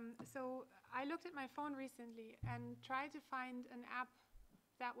 So I looked at my phone recently and tried to find an app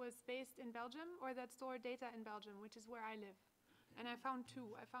that was based in Belgium or that stored data in Belgium, which is where I live. And I found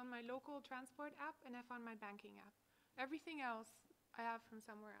two. I found my local transport app and I found my banking app. Everything else I have from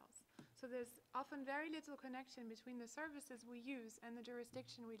somewhere else. So there's often very little connection between the services we use and the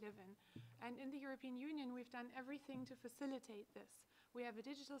jurisdiction we live in. And in the European Union, we've done everything to facilitate this. We have a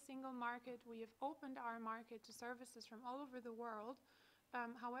digital single market. We have opened our market to services from all over the world.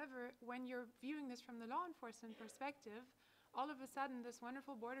 However, when you're viewing this from the law enforcement perspective, all of a sudden this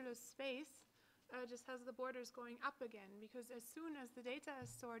wonderful borderless space just has the borders going up again, because as soon as the data is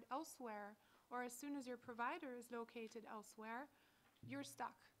stored elsewhere, or as soon as your provider is located elsewhere, you're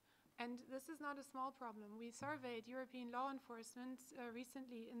stuck. And this is not a small problem. We surveyed European law enforcement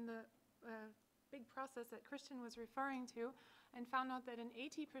recently in the big process that Christian was referring to, and found out that in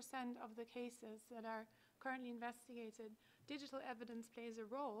 80% of the cases that are currently investigated, digital evidence plays a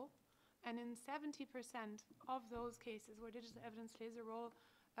role, and in 70% of those cases where digital evidence plays a role,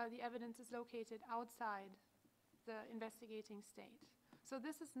 the evidence is located outside the investigating state. So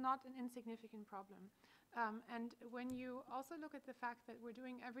this is not an insignificant problem. And when you also look at the fact that we're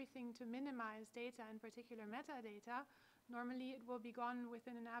doing everything to minimize data, in particular metadata, normally it will be gone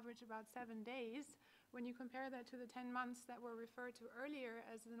within an average about 7 days. When you compare that to the 10 months that were referred to earlier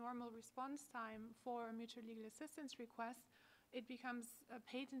as the normal response time for a mutual legal assistance request, it becomes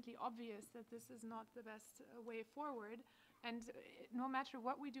patently obvious that this is not the best way forward. And no matter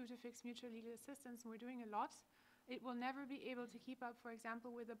what we do to fix mutual legal assistance, and we're doing a lot, it will never be able to keep up, for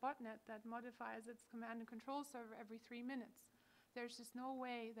example, with a botnet that modifies its command and control server every 3 minutes. There's just no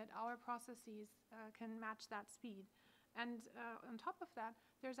way that our processes can match that speed. And on top of that,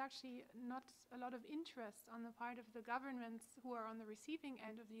 there's actually not a lot of interest on the part of the governments who are on the receiving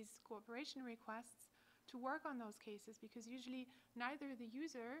end of these cooperation requests to work on those cases, because usually neither the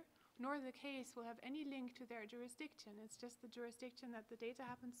user nor the case will have any link to their jurisdiction. It's just the jurisdiction that the data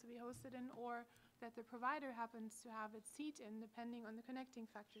happens to be hosted in, or that the provider happens to have its seat in, depending on the connecting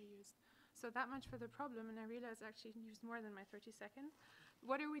factor used. So that much for the problem, and I realize I actually used more than my 30 seconds.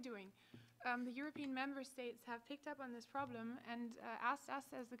 What are we doing? The European member states have picked up on this problem and asked us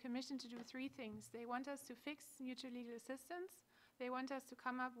as the Commission to do 3 things. They want us to fix mutual legal assistance, they want us to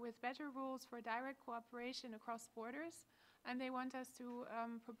come up with better rules for direct cooperation across borders, and they want us to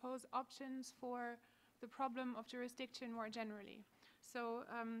propose options for the problem of jurisdiction more generally. So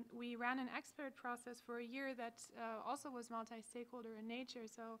we ran an expert process for a year that also was multi-stakeholder in nature.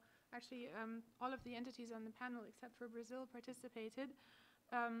 So actually all of the entities on the panel except for Brazil participated.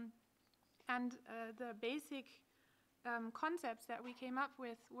 And the basic concepts that we came up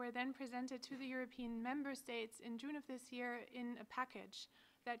with were then presented to the European member states in June of this year in a package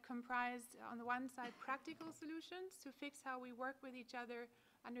that comprised, on the one side, practical solutions to fix how we work with each other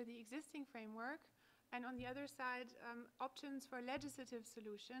under the existing framework, and on the other side, options for legislative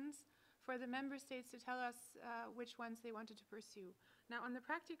solutions for the member states to tell us which ones they wanted to pursue. Now, on the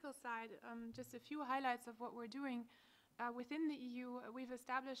practical side, just a few highlights of what we're doing. Within the EU, we've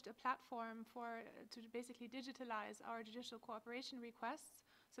established a platform to basically digitalize our judicial cooperation requests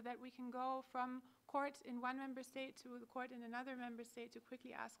so that we can go from court in one member state to the court in another member state to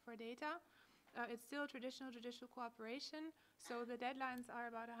quickly ask for data. It's still traditional judicial cooperation, so the deadlines are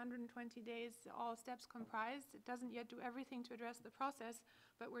about 120 days, all steps comprised. It doesn't yet do everything to address the process,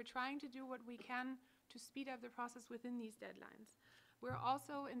 but we're trying to do what we can to speed up the process within these deadlines. We're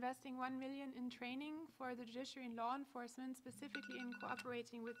also investing 1 million in training for the judiciary and law enforcement, specifically in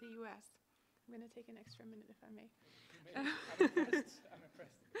cooperating with the US. I'm going to take an extra minute if I may. I'm impressed. I'm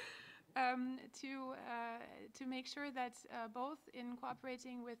impressed. To make sure that both in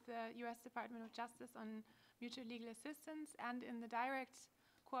cooperating with the US Department of Justice on mutual legal assistance and in the direct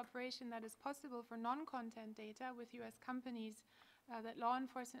cooperation that is possible for non-content data with US companies, that law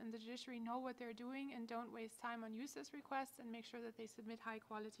enforcement and the judiciary know what they're doing and don't waste time on users' requests and make sure that they submit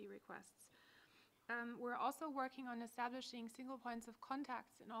high-quality requests. We're also working on establishing single points of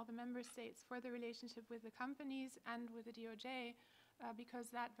contacts in all the member states for the relationship with the companies and with the DOJ, because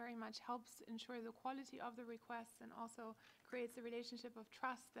that very much helps ensure the quality of the requests and also creates a relationship of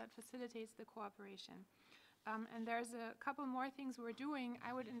trust that facilitates the cooperation. And there's a couple more things we're doing.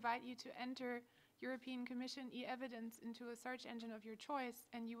 I would invite you to enter European Commission e-evidence into a search engine of your choice,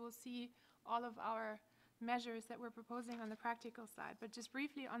 and you will see all of our measures that we're proposing on the practical side. But just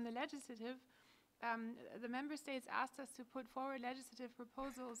briefly on the legislative, the member states asked us to put forward legislative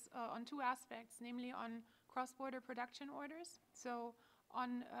proposals on two aspects, namely on cross-border production orders, so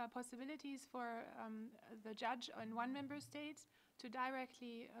on possibilities for the judge in one member state to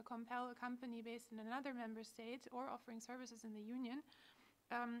directly compel a company based in another member state or offering services in the union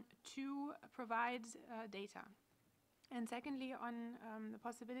to provide data. And secondly, on the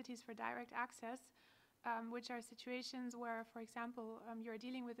possibilities for direct access, which are situations where, for example, you're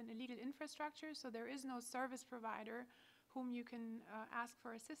dealing with an illegal infrastructure, so there is no service provider whom you can ask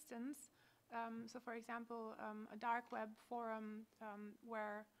for assistance. So, for example, a dark web forum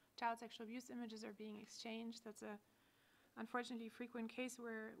where child sexual abuse images are being exchanged. That's a unfortunately frequent case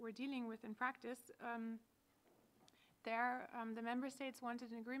we're dealing with in practice. The member states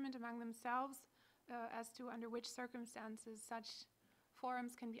wanted an agreement among themselves as to under which circumstances such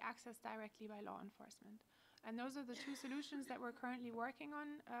forums can be accessed directly by law enforcement. And those are the two solutions that we're currently working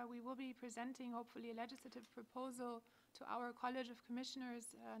on. We will be presenting, hopefully, a legislative proposal to our College of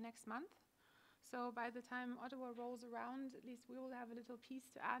Commissioners next month. So by the time Ottawa rolls around, at least we will have a little piece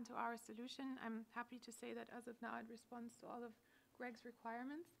to add to our solution. I'm happy to say that as of now it responds to all of Greg's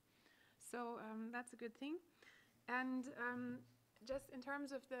requirements. So that's a good thing. And just in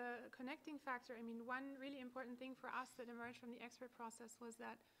terms of the connecting factor, I mean, one really important thing for us that emerged from the expert process was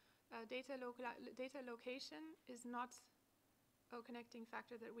that data location is not a connecting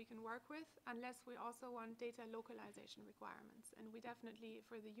factor that we can work with unless we also want data localization requirements. And we definitely,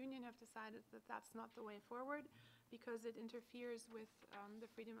 for the union, have decided that that's not the way forward because it interferes with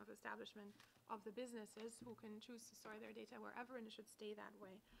the freedom of establishment of the businesses who can choose to store their data wherever, and it should stay that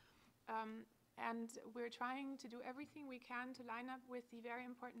way. And we're trying to do everything we can to line up with the very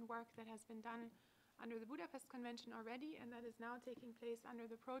important work that has been done under the Budapest Convention already and that is now taking place under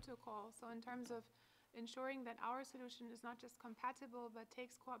the protocol. So in terms of ensuring that our solution is not just compatible but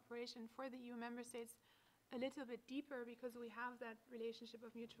takes cooperation for the EU member states a little bit deeper because we have that relationship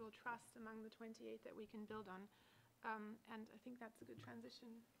of mutual trust among the 28 that we can build on. And I think that's a good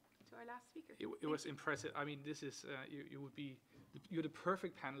transition to our last speaker. It was impressive. I mean, this is, you're the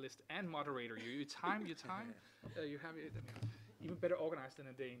perfect panelist and moderator. You time, you have it. Even better organized than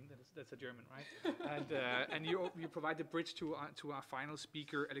a Dane. That's a German, right? And you provide the bridge to our final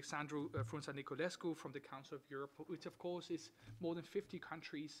speaker, Alexandru Frunza-Niculescu from the Council of Europe, which of course is more than 50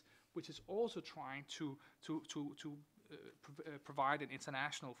 countries, which is also trying to provide an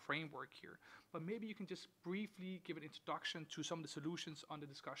international framework here. But maybe you can just briefly give an introduction to some of the solutions on the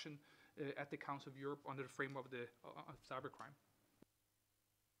discussion at the Council of Europe under the framework of cybercrime.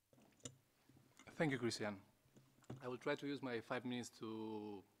 Thank you, Christian. I will try to use my 5 minutes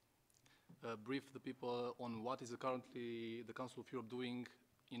to brief the people on what is currently the Council of Europe doing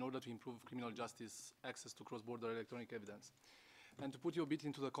in order to improve criminal justice access to cross-border electronic evidence. And to put you a bit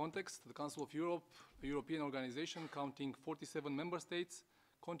into the context, the Council of Europe, a European organization counting 47 member states,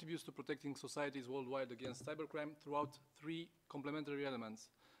 contributes to protecting societies worldwide against cybercrime throughout 3 complementary elements.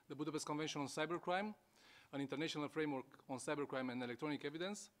 The Budapest Convention on Cybercrime, an international framework on cybercrime and electronic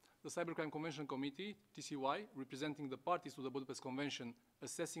evidence, the Cybercrime Convention Committee, TCY, representing the parties to the Budapest Convention,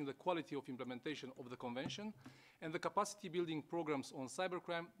 assessing the quality of implementation of the Convention, and the capacity building programs on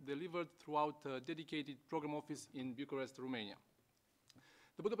cybercrime delivered throughout a dedicated program office in Bucharest, Romania.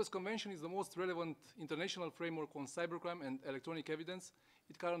 The Budapest Convention is the most relevant international framework on cybercrime and electronic evidence.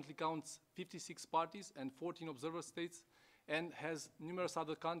 It currently counts 56 parties and 14 observer states, and has numerous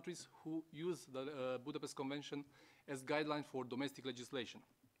other countries who use the Budapest Convention as guideline for domestic legislation.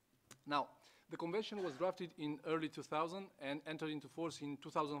 Now, the convention was drafted in early 2000 and entered into force in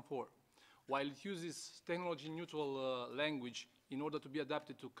 2004. While it uses technology-neutral language in order to be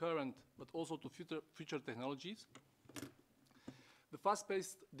adapted to current but also to future technologies, the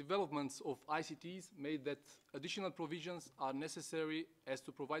fast-paced developments of ICTs made that additional provisions are necessary as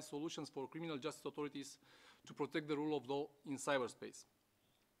to provide solutions for criminal justice authorities to protect the rule of law in cyberspace.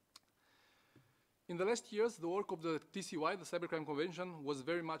 In the last years, the work of the TCY, the Cybercrime Convention, was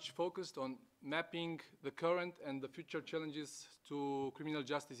very much focused on mapping the current and the future challenges to criminal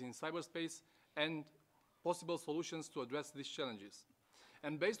justice in cyberspace and possible solutions to address these challenges.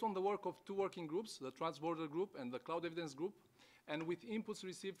 And based on the work of two working groups, the Transborder Group and the Cloud Evidence Group, and with inputs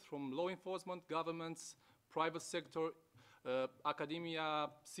received from law enforcement, governments, private sector, academia,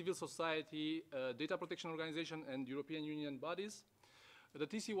 civil society, data protection organization, and European Union bodies, the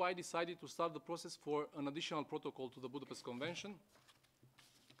TCY decided to start the process for an additional protocol to the Budapest Convention.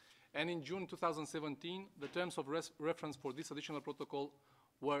 And in June 2017, the terms of reference for this additional protocol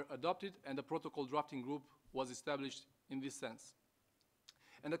were adopted, and a protocol drafting group was established in this sense.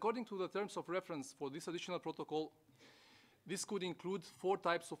 And according to the terms of reference for this additional protocol, this could include 4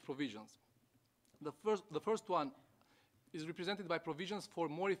 types of provisions. The first one is represented by provisions for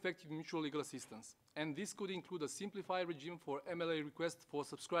more effective mutual legal assistance. And this could include a simplified regime for MLA requests for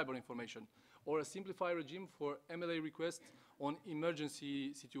subscriber information, or a simplified regime for MLA requests on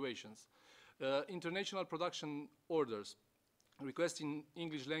emergency situations, international production orders, requests in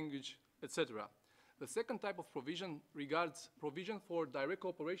English language, etc. The second type of provision regards provision for direct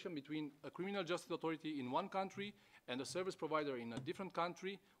cooperation between a criminal justice authority in one country and a service provider in a different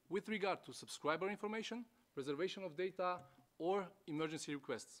country with regard to subscriber information, preservation of data, or emergency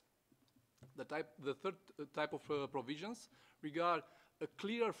requests. The third type of provisions regard a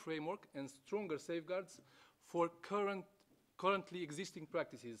clearer framework and stronger safeguards for currently existing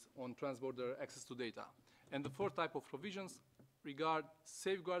practices on transborder access to data. And the fourth type of provisions regard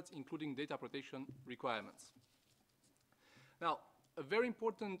safeguards, including data protection requirements. Now, a very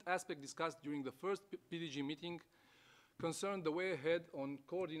important aspect discussed during the first PDG meeting concerned the way ahead on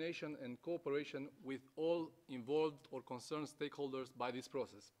coordination and cooperation with all involved or concerned stakeholders by this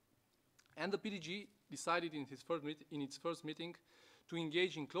process. And the PDG decided in its first meeting to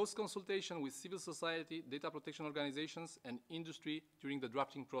engage in close consultation with civil society, data protection organizations, and industry during the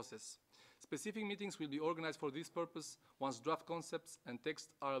drafting process. Specific meetings will be organized for this purpose once draft concepts and texts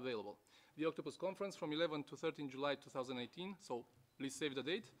are available. The Octopus Conference from 11 to 13 July 2018, so please save the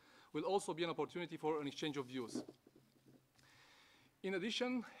date, will also be an opportunity for an exchange of views. In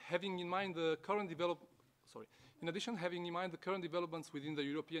addition, having in mind the current developments within the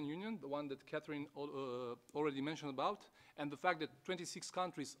European Union, the one that Catherine already mentioned about, and the fact that 26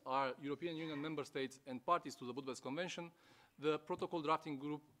 countries are European Union member states and parties to the Budapest Convention, the protocol drafting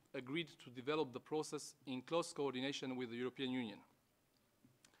group agreed to develop the process in close coordination with the European Union.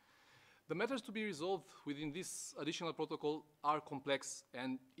 The matters to be resolved within this additional protocol are complex,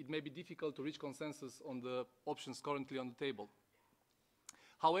 and it may be difficult to reach consensus on the options currently on the table.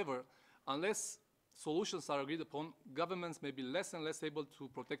 However, unless solutions are agreed upon, governments may be less and less able to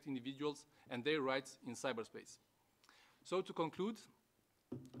protect individuals and their rights in cyberspace. So to conclude,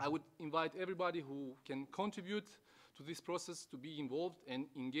 I would invite everybody who can contribute to this process to be involved and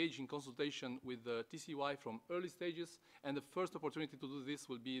engage in consultation with the TCY from early stages, and the first opportunity to do this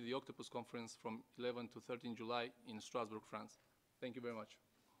will be the Octopus Conference from 11 to 13 July in Strasbourg, France. Thank you very much.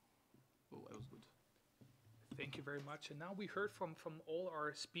 Oh, that was good. Thank you very much. And now we heard from all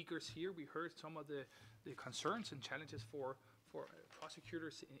our speakers here. We heard some of the concerns and challenges for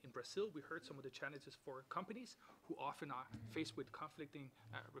prosecutors in Brazil. We heard some of the challenges for companies who often are faced with conflicting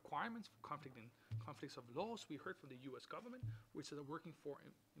requirements, conflicts of laws. We heard from the US government, which are working for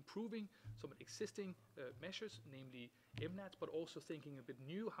improving some existing measures, namely MNATs, but also thinking a bit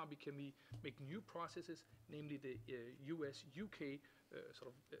new, how can we make new processes, namely the US-UK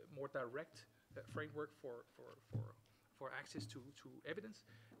more direct framework for access to evidence.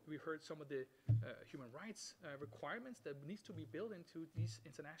 We heard some of the human rights requirements that needs to be built into these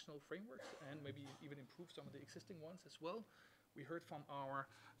international frameworks, and maybe even improve some of the existing ones as well. We heard from our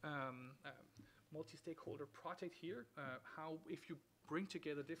multi-stakeholder project here, how if you bring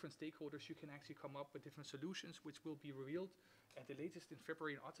together different stakeholders, you can actually come up with different solutions, which will be revealed at the latest in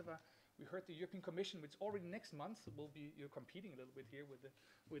February in Ottawa. We heard the European Commission, which already next month will be, you're competing a little bit here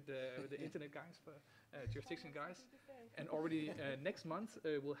with the internet guys, jurisdiction guys. And already next month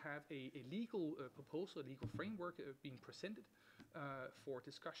we'll have a legal proposal, a legal framework being presented for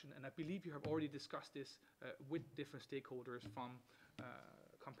discussion. And I believe you have already discussed this with different stakeholders from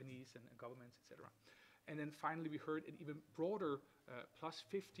companies and governments, etc. And then finally we heard an even broader plus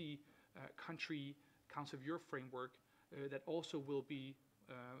 50 country Council of Europe framework that also will be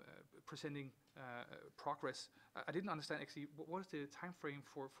presenting progress. I didn't understand actually, what is the time frame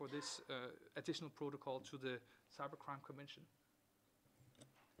for this additional protocol to the Cybercrime Convention?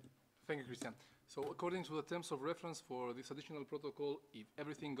 Thank you, Christian. So according to the terms of reference for this additional protocol, if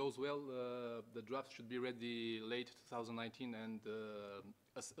everything goes well, the draft should be ready late 2019 and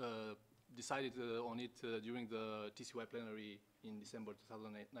decided on it during the TCY plenary in December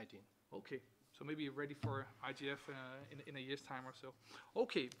 2019. Okay, so maybe ready for IGF in a year's time or so.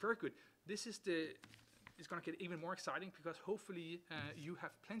 Okay, very good. This is it's going to get even more exciting because hopefully you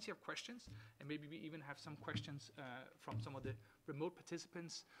have plenty of questions, and maybe we even have some questions from some of the remote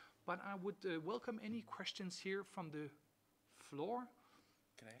participants. But I would welcome any questions here from the floor.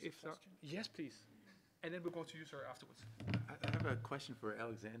 Can I ask a question? Yes, please. And then we'll go to you, sir, afterwards. I have a question for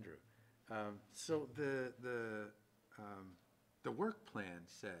Alexandru. So the work plan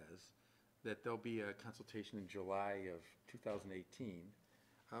says that there'll be a consultation in July of 2018,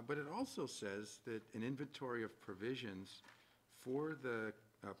 but it also says that an inventory of provisions for the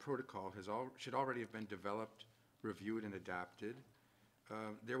protocol should already have been developed, reviewed, and adopted.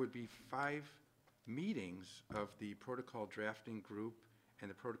 There would be 5 meetings of the protocol drafting group and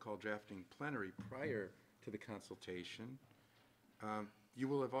the protocol drafting plenary prior to the consultation. You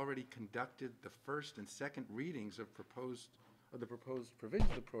will have already conducted the first and second readings of the proposed provisions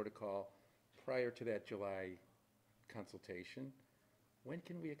of the protocol prior to that July consultation. When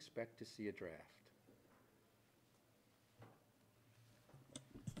can we expect to see a draft?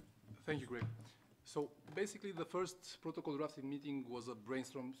 Thank you, Greg. So basically the first protocol drafting meeting was a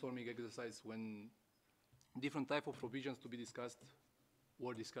brainstorming exercise when different type of provisions to be discussed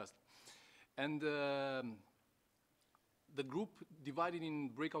were discussed. And the group divided in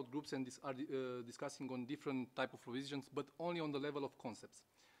breakout groups and are discussing on different type of provisions, but only on the level of concepts.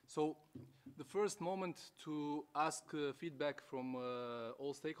 So the first moment to ask feedback from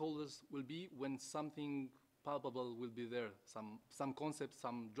all stakeholders will be when something palpable will be there, some concept,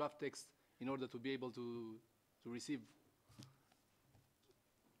 some draft text, in order to be able to receive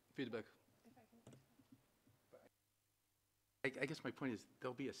feedback. I guess my point is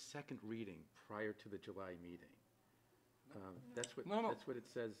there'll be a second reading prior to the July meeting. That's what it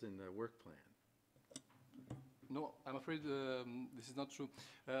says in the work plan. No, I'm afraid this is not true.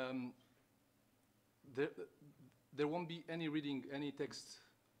 There won't be any reading, any text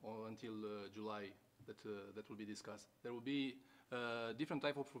until July that will be discussed. There will be different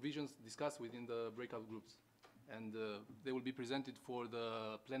type of provisions discussed within the breakout groups, and they will be presented for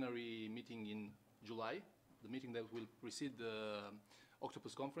the plenary meeting in July, the meeting that will precede the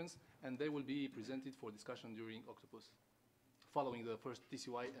Octopus conference, and they will be presented for discussion during Octopus, following the first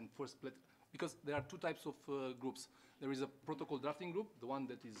TCY and first because there are 2 types of groups. There is a protocol drafting group, the one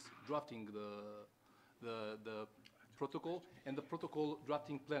that is drafting the protocol, and the protocol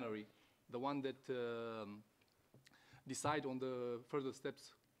drafting plenary, the one that decide on the further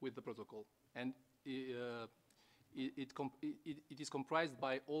steps with the protocol. And it is comprised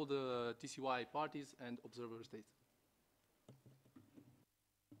by all the TCY parties and observer states.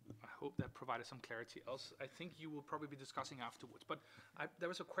 I hope that provided some clarity. Else, I think you will probably be discussing afterwards. But there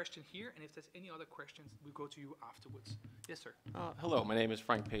was a question here, and if there's any other questions, we'll go to you afterwards. Yes, sir. Hello, my name is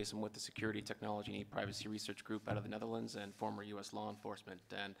Frank Pace. I'm with the Security, Technology, and Privacy Research Group out of the Netherlands and former U.S. law enforcement.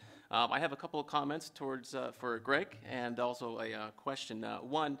 And I have a couple of comments towards for Greg and also a question.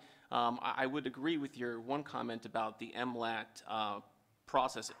 One, I would agree with your one comment about the MLAT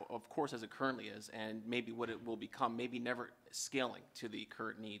process, of course, as it currently is, and maybe what it will become, maybe never scaling to the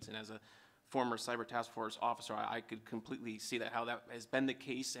current needs. And as a former cyber task force officer, I could completely see that how that has been the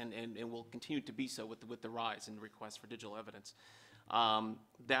case and will continue to be so with the rise in requests for digital evidence.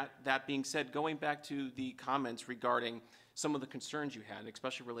 That being said, going back to the comments regarding some of the concerns you had,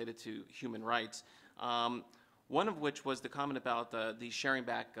 especially related to human rights, one of which was the comment about the sharing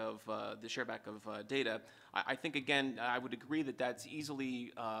back of data. I think again I would agree that that's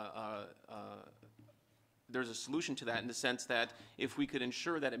easily there's a solution to that in the sense that if we could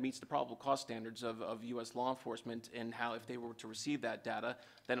ensure that it meets the probable cause standards of U.S. law enforcement and how if they were to receive that data,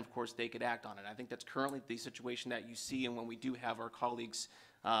 then of course they could act on it. I think that's currently the situation that you see, and when we do have our colleagues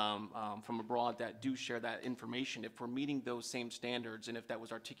from abroad that do share that information, if we're meeting those same standards and if that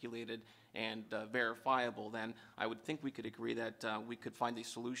was articulated and verifiable, then I would think we could agree that we could find a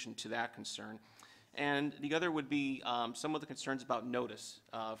solution to that concern. And the other would be some of the concerns about notice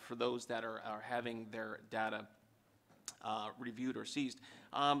for those that are having their data reviewed or seized.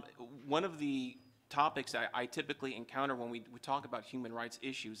 One of the topics I typically encounter when we talk about human rights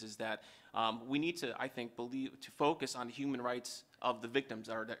issues is that we need to, I think, to focus on the human rights of the victims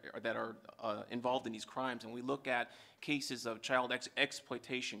that are involved in these crimes. And we look at cases of child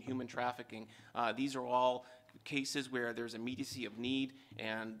exploitation, human trafficking. These are all cases where there's immediacy of need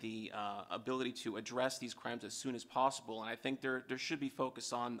and the ability to address these crimes as soon as possible. And I think there should be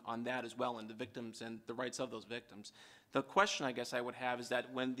focus on that as well, and the victims and the rights of those victims. The question I guess I would have is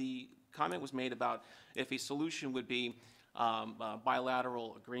that when the comment was made about if a solution would be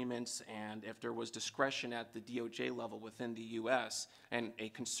bilateral agreements and if there was discretion at the DOJ level within the U.S. and a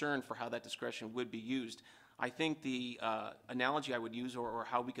concern for how that discretion would be used, I think the analogy I would use or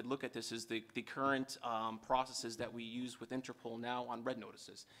how we could look at this is the current processes that we use with Interpol now on red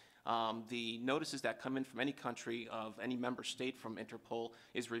notices. The notices that come in from any country of any member state from Interpol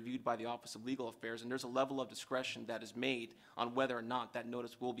is reviewed by the Office of Legal Affairs, and there's a level of discretion that is made on whether or not that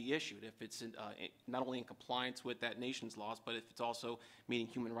notice will be issued, if it's not only in compliance with that nation's laws, but if it's also meeting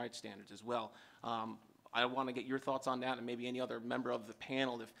human rights standards as well. I want to get your thoughts on that, and maybe any other member of the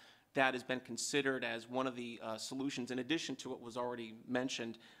panel, if that has been considered as one of the solutions, in addition to what was already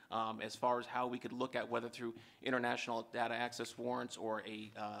mentioned as far as how we could look at whether through international data access warrants or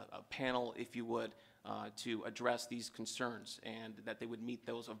a panel, if you would, to address these concerns and that they would meet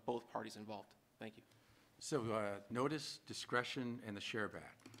those of both parties involved. Thank you. So notice, discretion, and the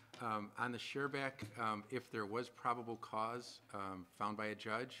shareback. On the shareback, if there was probable cause found by a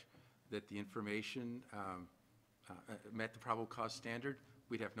judge that the information met the probable cause standard,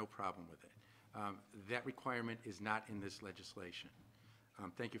 we'd have no problem with it. That requirement is not in this legislation.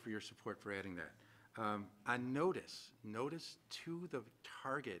 Thank you for your support for adding that. On notice to the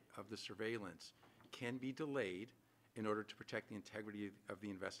target of the surveillance can be delayed in order to protect the integrity of the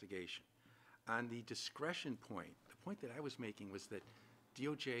investigation. On the discretion point, the point that I was making was that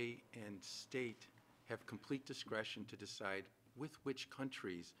DOJ and state have complete discretion to decide with which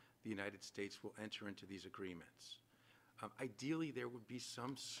countries the United States will enter into these agreements. Ideally, there would be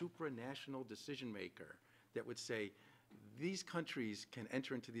some supranational decision maker that would say, these countries can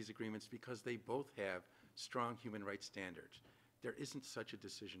enter into these agreements because they both have strong human rights standards. There isn't such a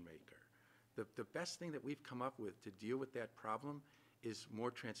decision maker. The best thing that we've come up with to deal with that problem is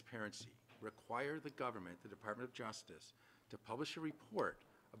more transparency. Require the government, the Department of Justice, to publish a report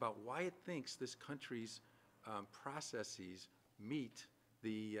about why it thinks this country's processes meet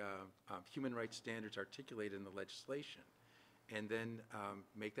the human rights standards articulated in the legislation, and then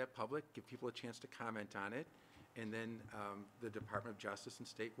make that public, give people a chance to comment on it, and then the Department of Justice and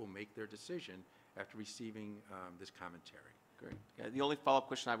State will make their decision after receiving this commentary. Great. Yeah, the only follow-up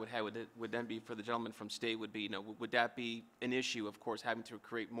question I would have would then be for the gentleman from State would be, would that be an issue, of course, having to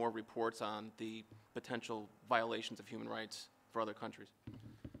create more reports on the potential violations of human rights for other countries?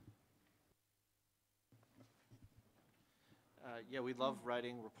 Yeah, we love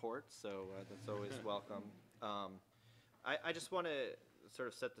writing reports, so that's always welcome. I just want to sort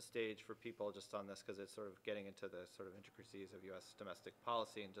of set the stage for people just on this because it's sort of getting into the sort of intricacies of U.S. domestic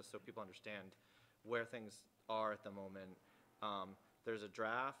policy, and just so people understand where things are at the moment. There's a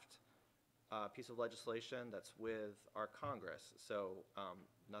draft piece of legislation that's with our Congress, so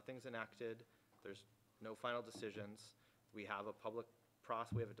nothing's enacted. There's no final decisions. We have a public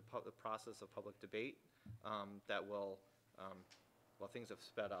process. We have a process of public debate that will. Well, things have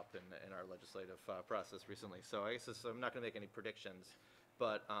sped up in our legislative process recently, so I guess I'm not going to make any predictions,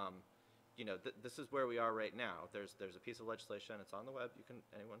 but this is where we are right now. There's a piece of legislation. It's on the web.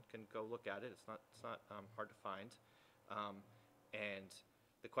 Anyone can go look at it. It's not hard to find, and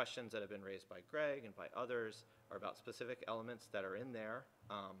the questions that have been raised by Greg and by others are about specific elements that are in there.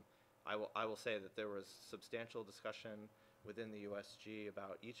 I will say that there was substantial discussion within the USG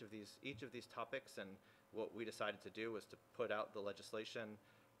about each of these topics, and what we decided to do was to put out the legislation,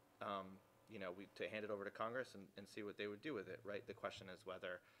 to hand it over to Congress and see what they would do with it, right? The question is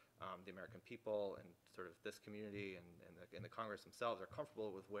whether the American people and sort of this community and the Congress themselves are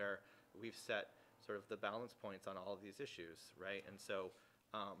comfortable with where we've set sort of the balance points on all of these issues, right? And so,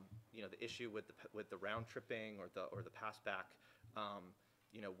 the issue with the round tripping or the pass back,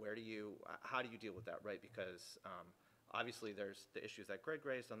 how do you deal with that, right? Because obviously there's the issues that Greg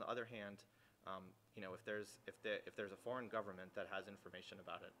raised. On the other hand, if there's a foreign government that has information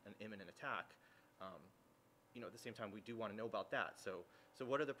about an imminent attack, at the same time, we do want to know about that. So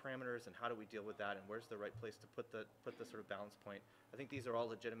what are the parameters, and how do we deal with that, and where's the right place to put the sort of balance point? I think these are all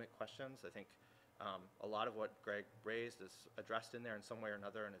legitimate questions. I think a lot of what Greg raised is addressed in there in some way or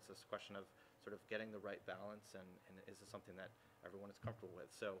another, and it's this question of sort of getting the right balance, and is this something that everyone is comfortable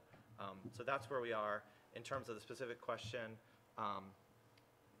with? So that's where we are. In terms of the specific question,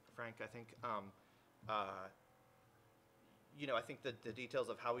 Frank, I think I think the details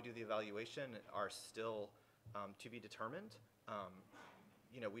of how we do the evaluation are still to be determined.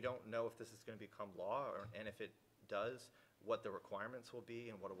 We don't know if this is going to become law, and if it does, what the requirements will be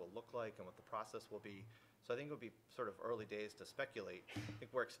and what it will look like and what the process will be. So I think it would be sort of early days to speculate. I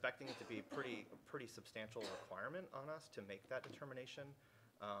think we're expecting it to be a pretty substantial requirement on us to make that determination.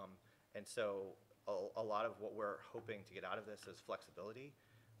 And so a lot of what we're hoping to get out of this is flexibility,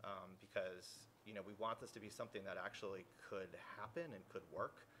 because we want this to be something that actually could happen and could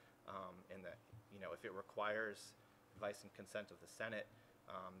work, and that if it requires advice and consent of the Senate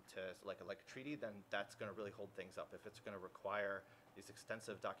to like a treaty, then that's going to really hold things up. If it's going to require these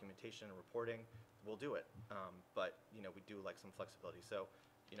extensive documentation and reporting, we'll do it. But we do like some flexibility. So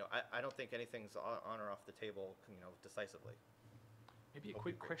I don't think anything's on or off the table decisively. Maybe a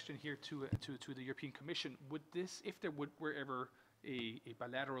quick question here to the European Commission. Would this, if there were ever a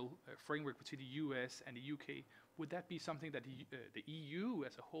bilateral framework between the US and the UK, would that be something that the EU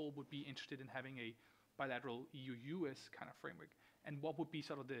as a whole would be interested in, having a bilateral EU-US kind of framework? And what would be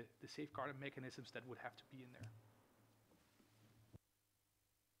sort of the safeguarding mechanisms that would have to be in there?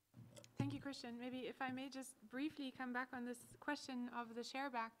 Thank you, Christian. Maybe if I may just briefly come back on this question of the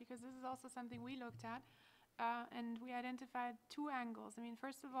share back, because this is also something we looked at, and we identified two angles. I mean,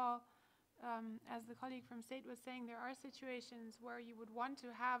 first of all, as the colleague from State was saying, there are situations where you would want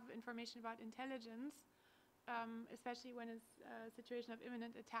to have information about intelligence, especially when it's a situation of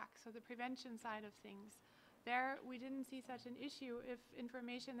imminent attack, so the prevention side of things. There, we didn't see such an issue if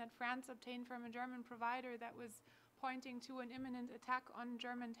information that France obtained from a German provider that was pointing to an imminent attack on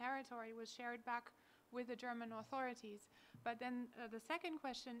German territory was shared back with the German authorities. But then the second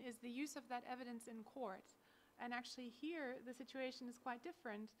question is the use of that evidence in court. And actually here, the situation is quite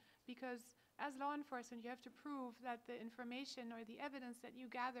different, because as law enforcement, you have to prove that the information or the evidence that you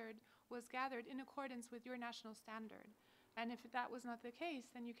gathered was gathered in accordance with your national standard. And if that was not the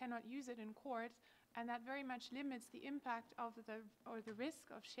case, then you cannot use it in court, and that very much limits the impact of the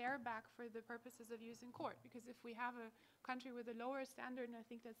risk of share back for the purposes of use in court. Because if we have a country with a lower standard, and I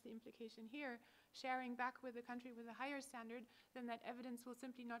think that's the implication here, sharing back with a country with a higher standard, then that evidence will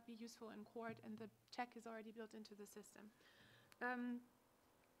simply not be useful in court, and the check is already built into the system. And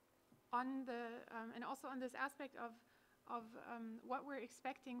also on this aspect of what we're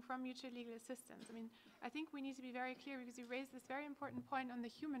expecting from mutual legal assistance. I mean, I think we need to be very clear, because you raised this very important point on the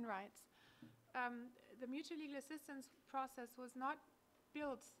human rights. The mutual legal assistance process was not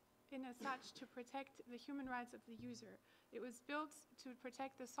built in as such to protect the human rights of the user. It was built to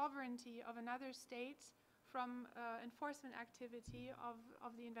protect the sovereignty of another state from enforcement activity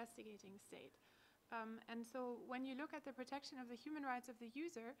of the investigating state. And so when you look at the protection of the human rights of the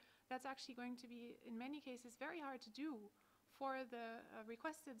user, that's actually going to be, in many cases, very hard to do for the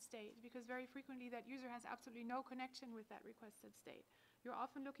requested state, because very frequently that user has absolutely no connection with that requested state. You're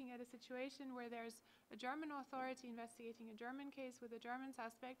often looking at a situation where there's a German authority investigating a German case with a German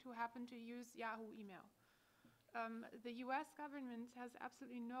suspect who happened to use Yahoo email. The US government has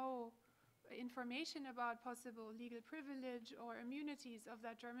absolutely no information about possible legal privilege or immunities of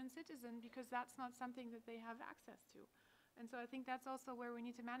that German citizen, because that's not something that they have access to. And so I think that's also where we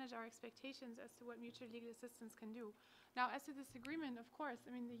need to manage our expectations as to what mutual legal assistance can do. Now, as to this agreement, of course,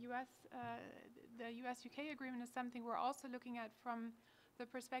 I mean, the US-UK agreement is something we're also looking at from the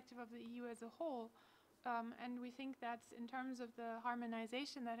perspective of the EU as a whole. And we think that in terms of the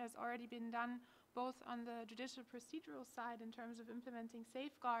harmonization that has already been done, both on the judicial procedural side in terms of implementing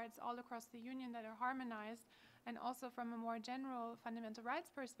safeguards all across the Union that are harmonized, and also from a more general fundamental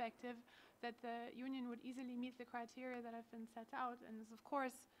rights perspective, that the Union would easily meet the criteria that have been set out, and is of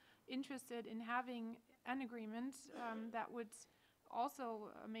course interested in having an agreement that would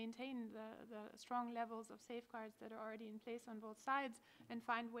also maintain the strong levels of safeguards that are already in place on both sides, and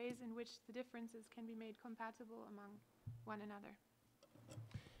find ways in which the differences can be made compatible among one another. I'm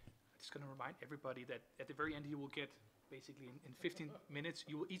just going to remind everybody that at the very end you will get, basically in 15 minutes,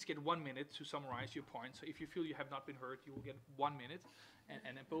 you will each get 1 minute to summarize your points. So if you feel you have not been heard, you will get 1 minute.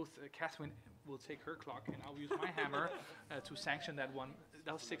 And then both Catherine will take her clock, and I'll use my hammer to sanction that one.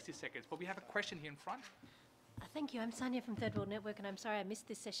 That was 60 seconds. But we have a question here in front. Thank you. I'm Sanya from Third World Network, and I'm sorry I missed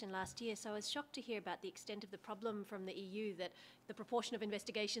this session last year. So I was shocked to hear about the extent of the problem from the EU, that the proportion of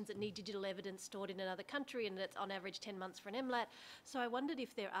investigations that need digital evidence stored in another country, and that's on average 10 months for an MLAT. So I wondered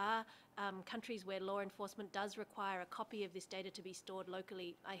if there are countries where law enforcement does require a copy of this data to be stored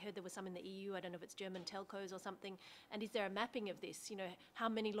locally. I heard there was some in the EU. I don't know if it's German telcos or something. And is there a mapping of this? You know, how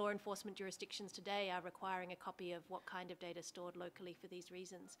many law enforcement jurisdictions today are requiring a copy of what kind of data stored locally for these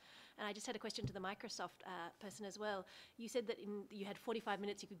reasons? And I just had a question to the Microsoft person as well. You said that you had 45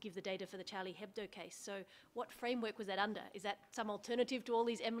 minutes you could give the data for the Charlie Hebdo case. So what framework was that under? Is that some alternative to all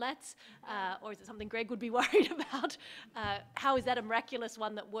these MLATs? Or is it something Greg would be worried about? How is that a miraculous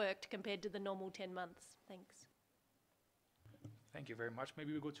one that worked compared to the normal 10 months? Thanks. Thank you very much.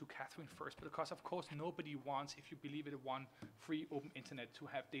 Maybe we'll go to Catherine first, because of course nobody wants, if you believe it, one free open internet to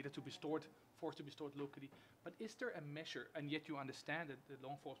have data to be stored, forced to be stored locally. But is there a measure, and yet you understand that the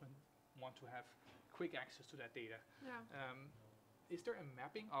law enforcement want to have quick access to that data? Yeah. Is there a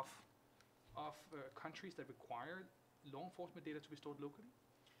mapping of countries that require law enforcement data to be stored locally?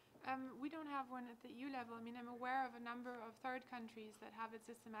 We don't have one at the EU level. I mean, I'm aware of a number of third countries that have it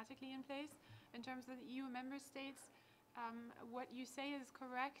systematically in place. In terms of the EU member states, what you say is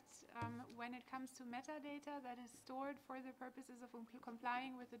correct. When it comes to metadata that is stored for the purposes of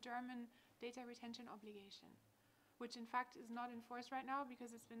complying with the German data retention obligation, which in fact is not enforced right now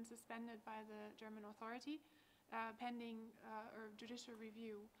because it's been suspended by the German authority pending or judicial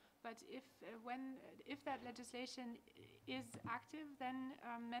review. But if that legislation is active, then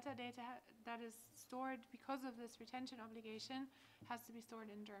metadata that is stored because of this retention obligation has to be stored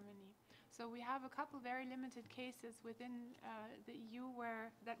in Germany. So we have a couple very limited cases within the EU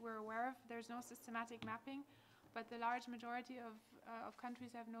that we're aware of. There's no systematic mapping, but the large majority of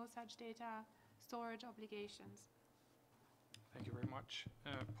countries have no such data storage obligations. Thank you very much.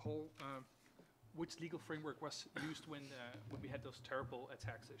 Paul, which legal framework was used when we had those terrible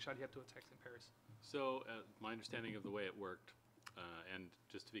attacks, Charlie Hebdo attacks in Paris? So my understanding of the way it worked, and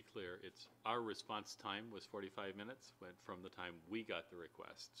just to be clear, our response time was 45 minutes from the time we got the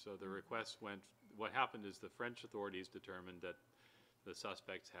request. So the request what happened is the French authorities determined that the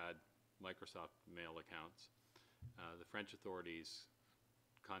suspects had Microsoft mail accounts. The French authorities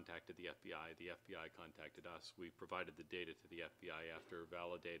contacted the FBI. The FBI contacted us. We provided the data to the FBI after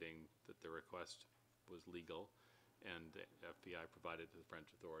validating that the request was legal, and the FBI provided to the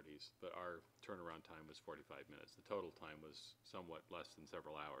French authorities. But our turnaround time was 45 minutes. The total time was somewhat less than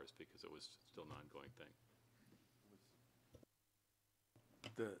several hours because it was still an ongoing thing.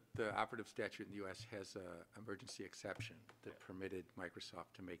 The operative statute in the U.S. has an emergency exception that permitted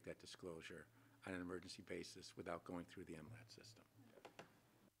Microsoft to make that disclosure on an emergency basis without going through the MLAT system.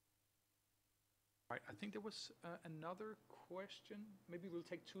 Right, I think there was another question. Maybe we'll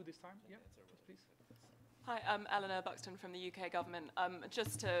take two this time. Yeah, please. Hi, I'm Eleanor Buxton from the UK government.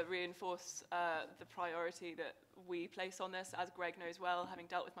 Just to reinforce the priority that we place on this, as Greg knows well, having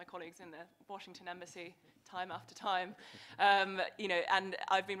dealt with my colleagues in the Washington Embassy time after time, you know, and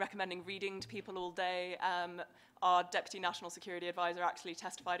I've been recommending reading to people all day. Our Deputy National Security Advisor actually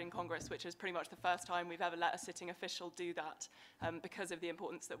testified in Congress, which is pretty much the first time we've ever let a sitting official do that because of the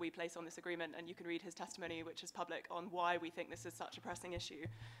importance that we place on this agreement. And you can read his testimony, which is public, on why we think this is such a pressing issue.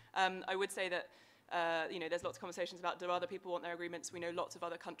 I would say that you know, there's lots of conversations about do other people want their agreements. We know lots of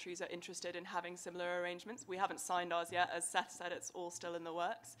other countries are interested in having similar arrangements. We haven't signed ours yet. As Seth said, it's all still in the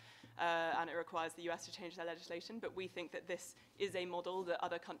works. And it requires the US to change their legislation. But we think that this is a model that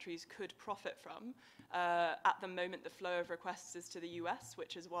other countries could profit from. At the moment, the flow of requests is to the US,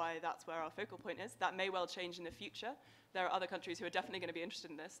 which is why that's where our focal point is. That may well change in the future. There are other countries who are definitely going to be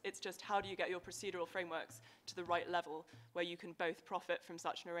interested in this. It's just how do you get your procedural frameworks to the right level where you can both profit from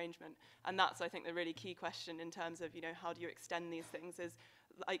such an arrangement? And that's, I think, the really key question in terms of, you know, how do you extend these things is,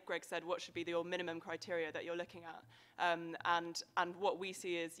 like Greg said, what should be your minimum criteria that you're looking at? And what we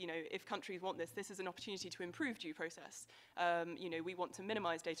see is, you know, if countries want this is an opportunity to improve due process. You know, we want to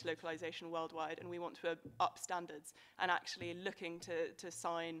minimize data localization worldwide, and we want to up standards. And actually looking to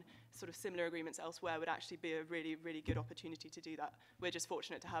sign sort of similar agreements elsewhere would actually be a really, really good opportunity to do that. We're just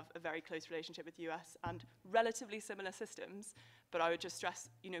fortunate to have a very close relationship with the US and relatively similar systems. But I would just stress,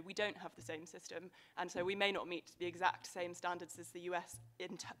 you know, we don't have the same system. And so we may not meet the exact same standards as the US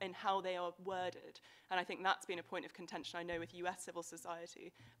in how they are worded. And I think that's been a point of contention, I know, with US civil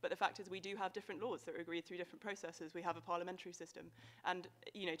society. But the fact is we do have different laws that are agreed through different processes. We have a parliamentary system. And,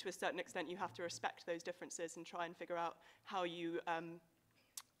 you know, to a certain extent, you have to respect those differences and try and figure out how you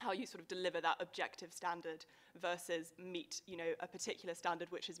how you sort of deliver that objective standard versus meet, a particular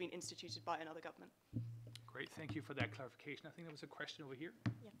standard which has been instituted by another government. Great, thank you for that clarification. I think there was a question over here.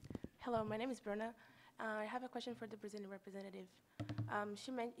 Yeah. Hello, my name is Bruna. I have a question for the Brazilian representative.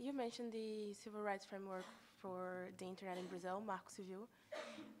 You mentioned the civil rights framework for the internet in Brazil, Marco Civil,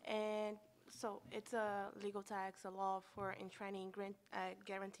 and so it's a legal text, a law for enshrining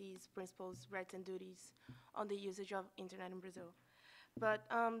guarantees, principles, rights, and duties on the usage of internet in Brazil. But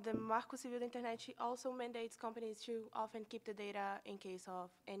the Marco Civil Internet also mandates companies to often keep the data in case of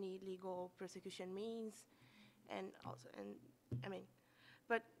any legal persecution means,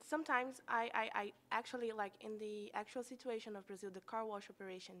 but sometimes I actually, like in the actual situation of Brazil, the car wash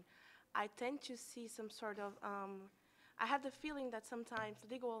operation, I tend to see some sort of, I have the feeling that sometimes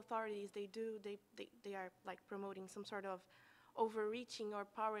legal authorities, they are like promoting some sort of overreaching or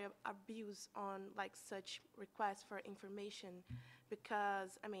power abuse on like such requests for information,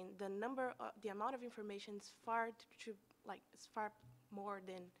 because the amount of information is it's far more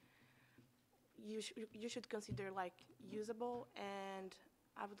than you should consider like usable, and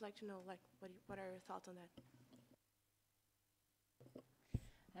I would like to know like what are your thoughts on that?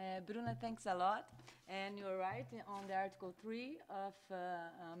 Bruna, thanks a lot. And you're right, on the Article 3 of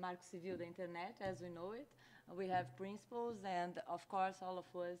Marco Civil da Internet, as we know it, we have principles, and of course all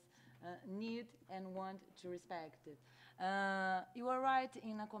of us need and want to respect it. You are right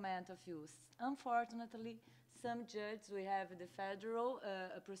in a comment of yours. Unfortunately, some judges, we have the federal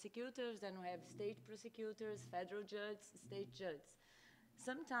prosecutors, and we have state prosecutors, federal judges, state judges.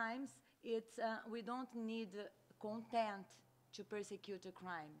 Sometimes we don't need content to persecute a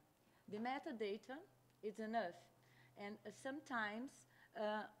crime. The metadata is enough, and sometimes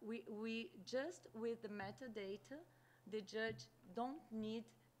we just with the metadata, the judge don't need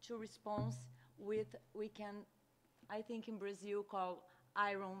to respond with, I think in Brazil call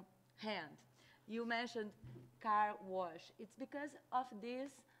iron hand. You mentioned car wash. It's because of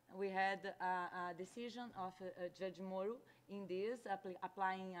this we had a decision of Judge Moro in this,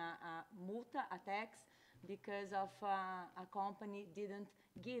 applying a multa, a tax, because of a company didn't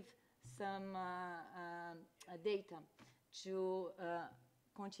give some data to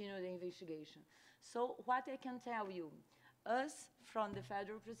continue the investigation. So what I can tell you, us from the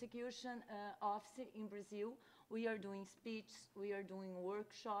Federal Prosecution Office in Brazil, we are doing speeches, we are doing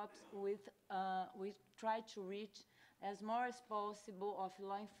workshops we try to reach as more as possible of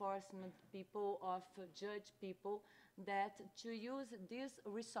law enforcement people, of judge people, that to use this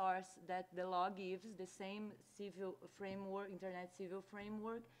resource that the law gives, the same civil framework, internet civil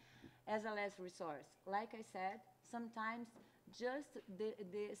framework, as a last resource. Like I said, sometimes just the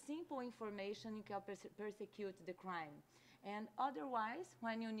simple information can persecute the crime. And otherwise,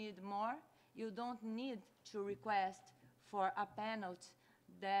 when you need more, you don't need to request for a penalty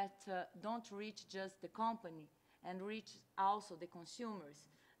that don't reach just the company and reach also the consumers.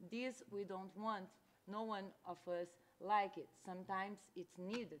 This we don't want. No one of us like it. Sometimes it's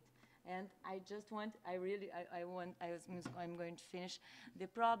needed. And I just want, I'm going to finish. The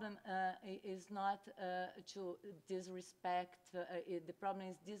problem is not to disrespect, the problem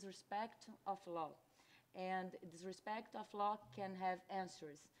is disrespect of law. And disrespect of law can have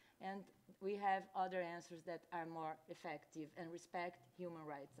answers. And we have other answers that are more effective and respect human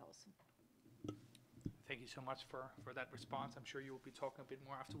rights also. Thank you so much for that response. I'm sure you will be talking a bit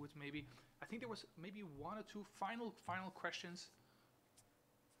more afterwards maybe. I think there was maybe one or two final questions.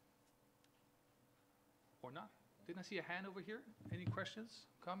 Or not? Didn't I see a hand over here? Any questions,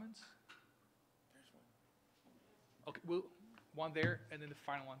 comments? There's one. Okay, well, one there, and then the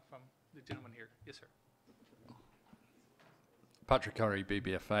final one from the gentleman here. Yes, sir. Patrick Curry,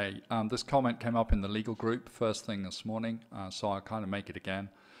 BBFA. This comment came up in the legal group first thing this morning, so I'll kind of make it again.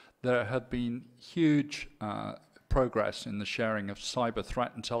 There have been huge progress in the sharing of cyber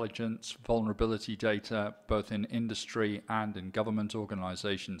threat intelligence, vulnerability data, both in industry and in government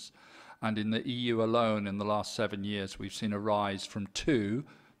organizations. And in the EU alone, in the last 7 years, we've seen a rise from 2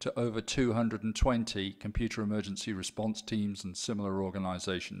 to over 220 computer emergency response teams and similar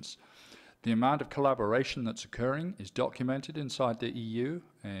organizations. The amount of collaboration that's occurring is documented inside the EU,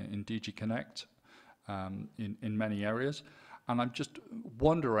 in DG Connect, in many areas. And I'm just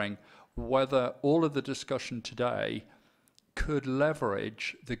wondering whether all of the discussion today could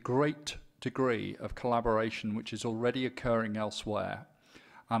leverage the great degree of collaboration which is already occurring elsewhere.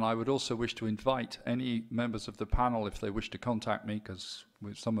 And I would also wish to invite any members of the panel, if they wish to contact me, because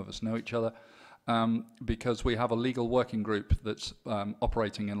some of us know each other, because we have a legal working group that's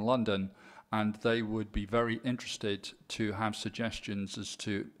operating in London, and they would be very interested to have suggestions as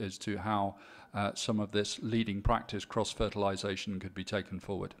to how some of this leading practice, cross-fertilization, could be taken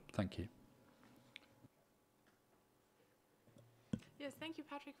forward. Thank you. Yes, thank you,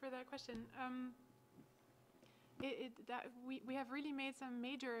 Patrick, for that question. We have really made some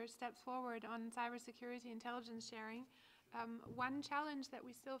major steps forward on cybersecurity intelligence sharing. One challenge that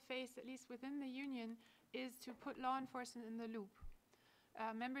we still face, at least within the Union, is to put law enforcement in the loop.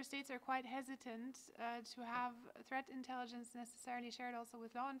 Member states are quite hesitant to have threat intelligence necessarily shared also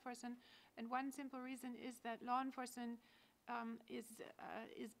with law enforcement, and one simple reason is that law enforcement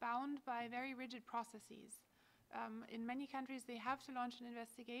is bound by very rigid processes. In many countries, they have to launch an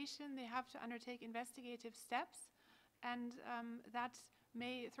investigation, they have to undertake investigative steps, and that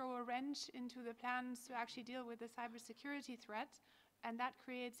may throw a wrench into the plans to actually deal with the cybersecurity threat, and that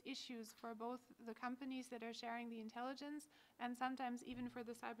creates issues for both the companies that are sharing the intelligence and sometimes even for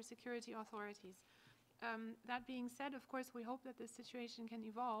the cybersecurity authorities. That being said, of course, we hope that this situation can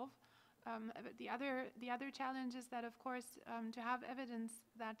evolve. But the other challenge is that, of course, to have evidence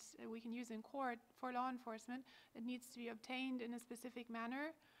that we can use in court for law enforcement, it needs to be obtained in a specific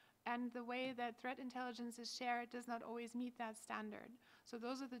manner, and the way that threat intelligence is shared does not always meet that standard. So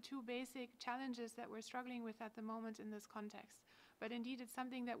those are the two basic challenges that we're struggling with at the moment in this context. But indeed, it's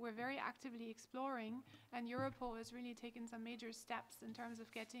something that we're very actively exploring, and Europol has really taken some major steps in terms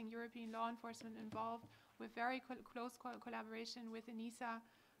of getting European law enforcement involved with very close collaboration with ENISA,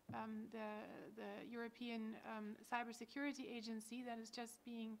 the European cybersecurity agency that is just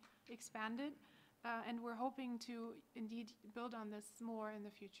being expanded. And we're hoping to indeed build on this more in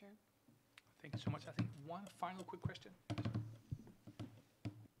the future. Thank you so much. I think one final quick question.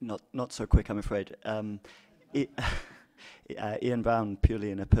 Not so quick, I'm afraid. Ian Brown,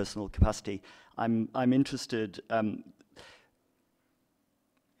 purely in a personal capacity. I'm interested.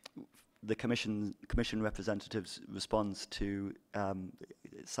 The Commission representative's response to,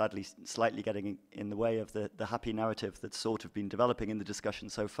 sadly, slightly getting in the way of the happy narrative that's sort of been developing in the discussion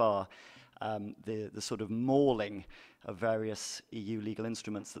so far. The sort of mauling of various EU legal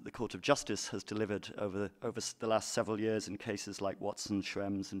instruments that the Court of Justice has delivered over the last several years in cases like Watson,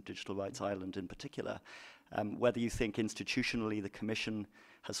 Schrems, and Digital Rights Ireland in particular. Whether you think institutionally the Commission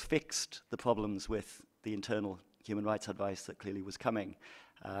has fixed the problems with the internal human rights advice that clearly was coming,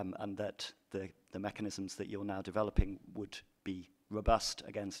 and that the mechanisms that you're now developing would be robust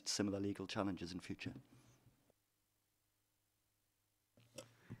against similar legal challenges in future.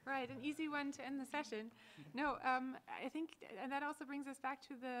 Right, an easy one to end the session. No, I think that also brings us back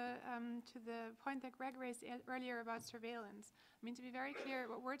to the point that Greg raised earlier about surveillance. I mean, to be very clear,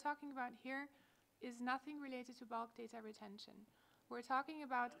 what we're talking about here is nothing related to bulk data retention. We're talking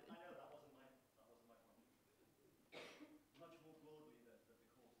about... I know that wasn't my point. Much more broadly, that the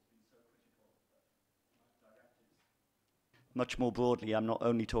court has been so critical of directives. Much more broadly, I'm not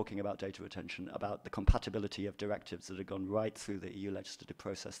only talking about data retention, about the compatibility of directives that have gone right through the EU legislative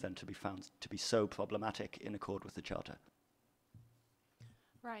process then to be found to be so problematic in accord with the Charter.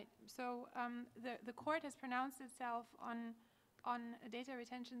 Right, so the court has pronounced itself on data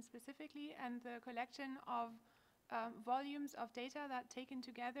retention specifically, and the collection of volumes of data that taken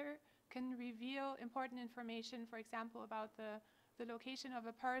together can reveal important information, for example, about the location of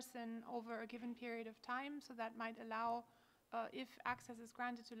a person over a given period of time. So that might allow, if access is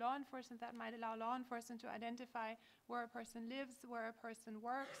granted to law enforcement, that might allow law enforcement to identify where a person lives, where a person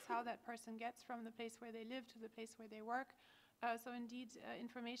works, how that person gets from the place where they live to the place where they work. So indeed,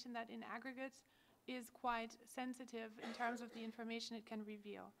 information that in aggregate is quite sensitive in terms of the information it can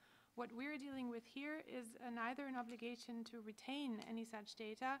reveal. What we're dealing with here is neither an obligation to retain any such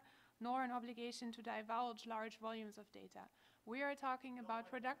data, nor an obligation to divulge large volumes of data. We are talking about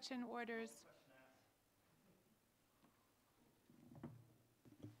production orders.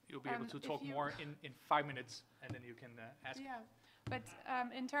 You'll be able to talk more in 5 minutes, and then you can ask. Yeah, but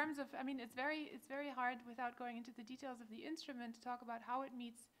in terms of, I mean, it's very hard without going into the details of the instrument to talk about how it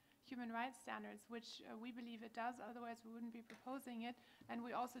meets human rights standards, which we believe it does, otherwise we wouldn't be proposing it, and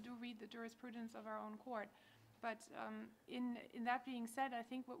we also do read the jurisprudence of our own court. But in that being said, I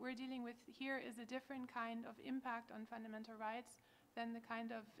think what we're dealing with here is a different kind of impact on fundamental rights than the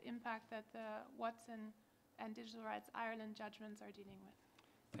kind of impact that the Watson and Digital Rights Ireland judgments are dealing with.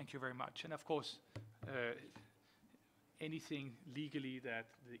 Thank you very much. And of course, anything legally that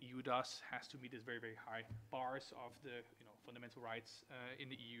the EU does has to meet these very, very high bars of the fundamental rights in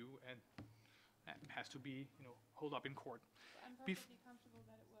the EU, and has to be held up in court. I'm perfectly comfortable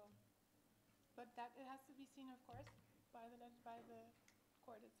that it will, but that it has to be seen, of course, by the court.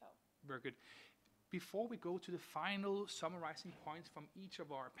 report itself. Very good. Before we go to the final summarizing points from each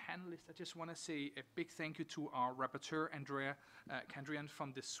of our panelists, I just want to say a big thank you to our rapporteur, Andrea Kandrian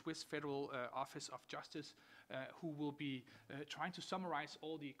from the Swiss Federal Office of Justice, who will be trying to summarize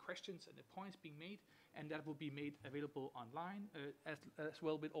all the questions and the points being made, and that will be made available online, as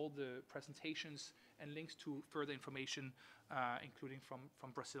well with all the presentations and links to further information, including from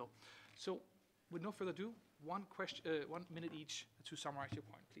Brazil. So, with no further ado, 1 minute each to summarize your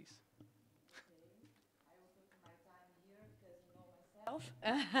point, please.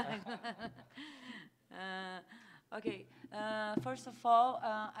 Okay, first of all,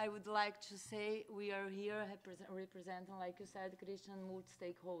 I would like to say we are here representing, like you said, Christian,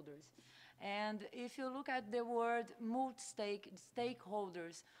 multi-stakeholders. And if you look at the word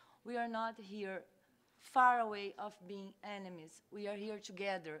multi-stakeholders, we are not here far away of being enemies. We are here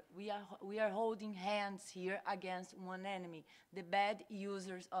together. We are holding hands here against one enemy, the bad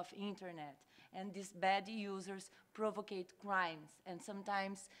users of internet. And these bad users provocate crimes, and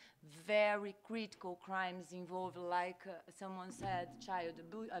sometimes very critical crimes involved, like someone said, child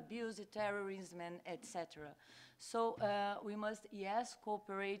abuse, terrorism, and etc. So we must, yes,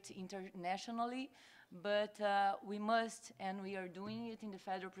 cooperate internationally, but we must, and we are doing it in the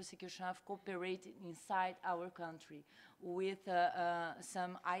Federal Prosecution of cooperating inside our country with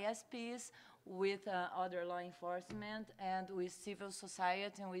some ISPs, with other law enforcement, and with civil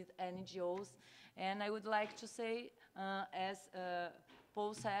society and with NGOs. And I would like to say, as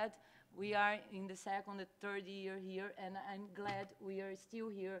Paul said, we are in the second and third year here, and I'm glad we are still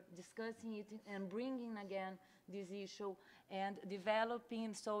here discussing it and bringing again this issue and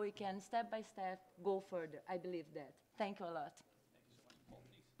developing so we can step by step go further. I believe that. Thank you a lot.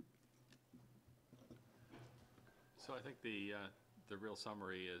 So I think the real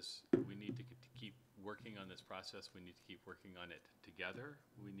summary is we need to keep working on this process. We need to keep working on it together.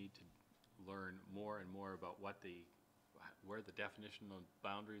 We need to learn more and more about where the definitional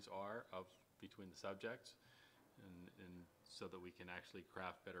boundaries are between the subjects, and so that we can actually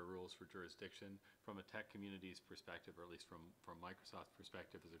craft better rules for jurisdiction from a tech community's perspective, or at least from Microsoft's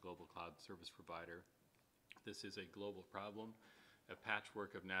perspective as a global cloud service provider. This is a global problem. A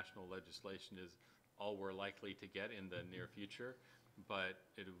patchwork of national legislation is all we're likely to get in the near future, but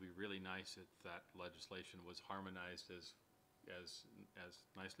it would be really nice if that legislation was harmonized as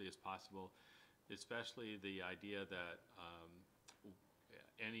nicely as possible, especially the idea that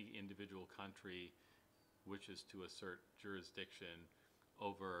any individual country wishes to assert jurisdiction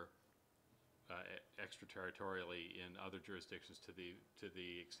over extraterritorially in other jurisdictions to the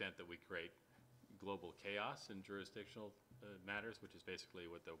extent that we create global chaos in jurisdictional matters, which is basically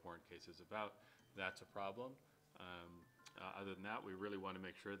what the warrant case is about. That's a problem. Other than that, we really want to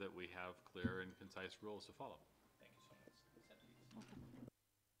make sure that we have clear and concise rules to follow. Thank you so much.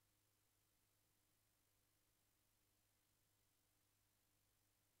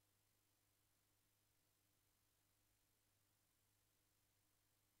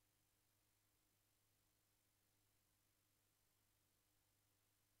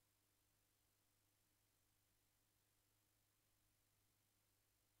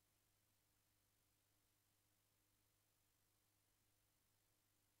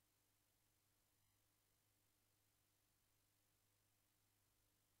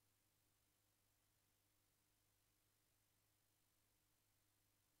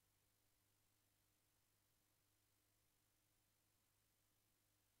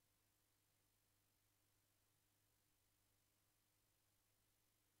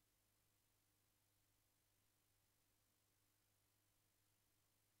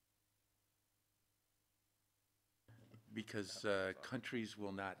 Because countries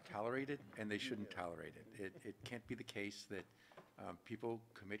will not tolerate it, and they shouldn't tolerate it. It can't be the case that people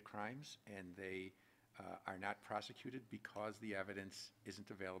commit crimes and they are not prosecuted because the evidence isn't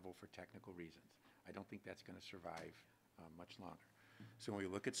available for technical reasons. I don't think that's going to survive much longer. So when we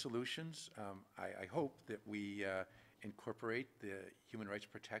look at solutions, I hope that we incorporate the human rights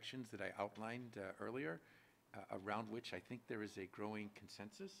protections that I outlined earlier, around which I think there is a growing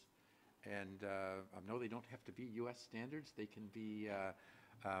consensus. And no, they don't have to be U.S. standards. They can be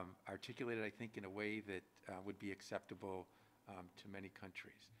articulated, I think, in a way that would be acceptable to many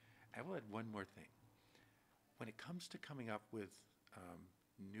countries. I will add one more thing. When it comes to coming up with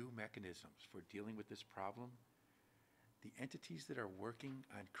new mechanisms for dealing with this problem, the entities that are working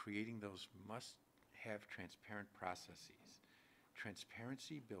on creating those must have transparent processes.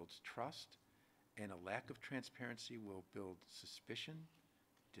 Transparency builds trust, and a lack of transparency will build suspicion,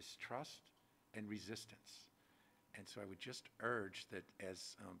 distrust, and resistance. And so I would just urge that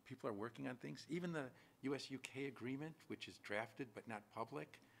as people are working on things, even the US-UK agreement, which is drafted but not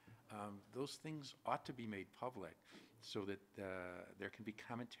public. Those things ought to be made public so that there can be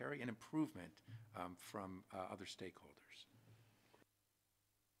commentary and improvement from other stakeholders.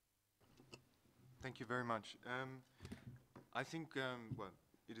 Thank you very much. I think, well,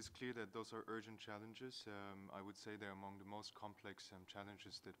 it is clear that those are urgent challenges. I would say they're among the most complex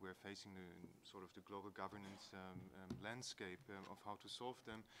challenges that we're facing in sort of the global governance landscape of how to solve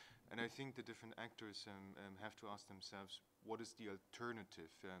them. And I think the different actors have to ask themselves, what is the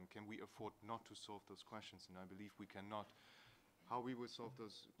alternative? Can we afford not to solve those questions? And I believe we cannot. How we will solve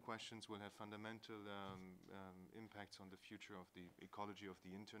those questions will have fundamental impacts on the future of the ecology of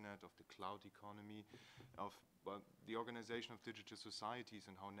the internet, of the cloud economy, of the organization of digital societies,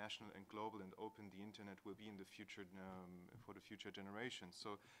 and how national and global and open the internet will be in the future for the future generations.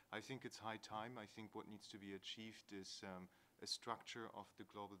 So I think it's high time. I think what needs to be achieved is a structure of the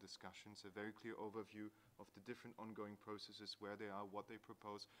global discussions, a very clear overview of the different ongoing processes, where they are, what they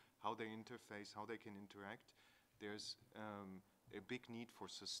propose, how they interface, how they can interact. There's a big need for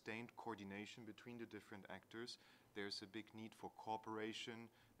sustained coordination between the different actors. There's a big need for cooperation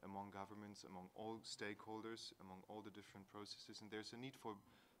among governments, among all stakeholders, among all the different processes. And there's a need for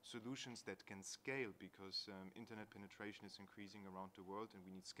solutions that can scale, because internet penetration is increasing around the world and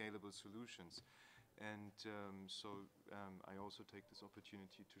we need scalable solutions. And I also take this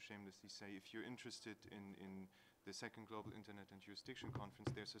opportunity to shamelessly say, if you're interested in the second Global Internet and Jurisdiction Conference,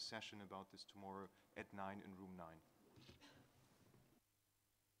 there's a session about this tomorrow at 9 in room 9.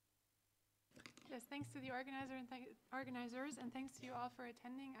 Yes, thanks to the organizers, and thanks to you all for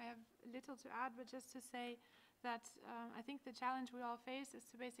attending. I have little to add, but just to say that I think the challenge we all face is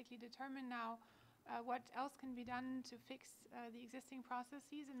to basically determine now what else can be done to fix the existing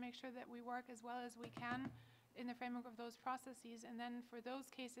processes and make sure that we work as well as we can in the framework of those processes. And then for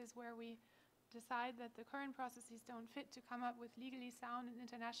those cases where we decide that the current processes don't fit, to come up with legally sound and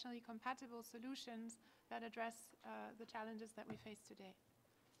internationally compatible solutions that address the challenges that we face today.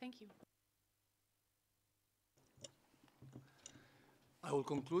 Thank you. I will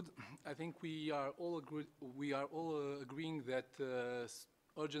conclude. I think we are all agreeing that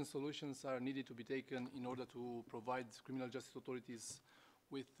urgent solutions are needed to be taken in order to provide criminal justice authorities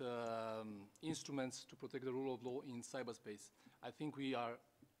with instruments to protect the rule of law in cyberspace. I think we are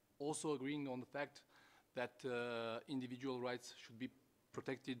also agreeing on the fact that individual rights should be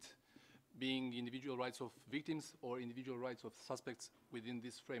protected, being individual rights of victims or individual rights of suspects within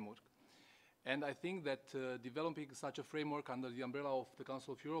this framework. And I think that developing such a framework under the umbrella of the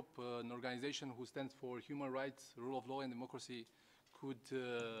Council of Europe, an organization who stands for human rights, rule of law and democracy, could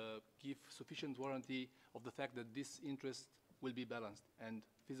give sufficient warranty of the fact that this interest will be balanced and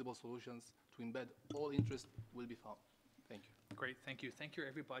feasible solutions to embed all interests will be found. Thank you. Great, thank you. Thank you,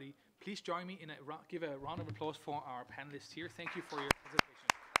 everybody. Please join me in give a round of applause for our panelists here. Thank you for your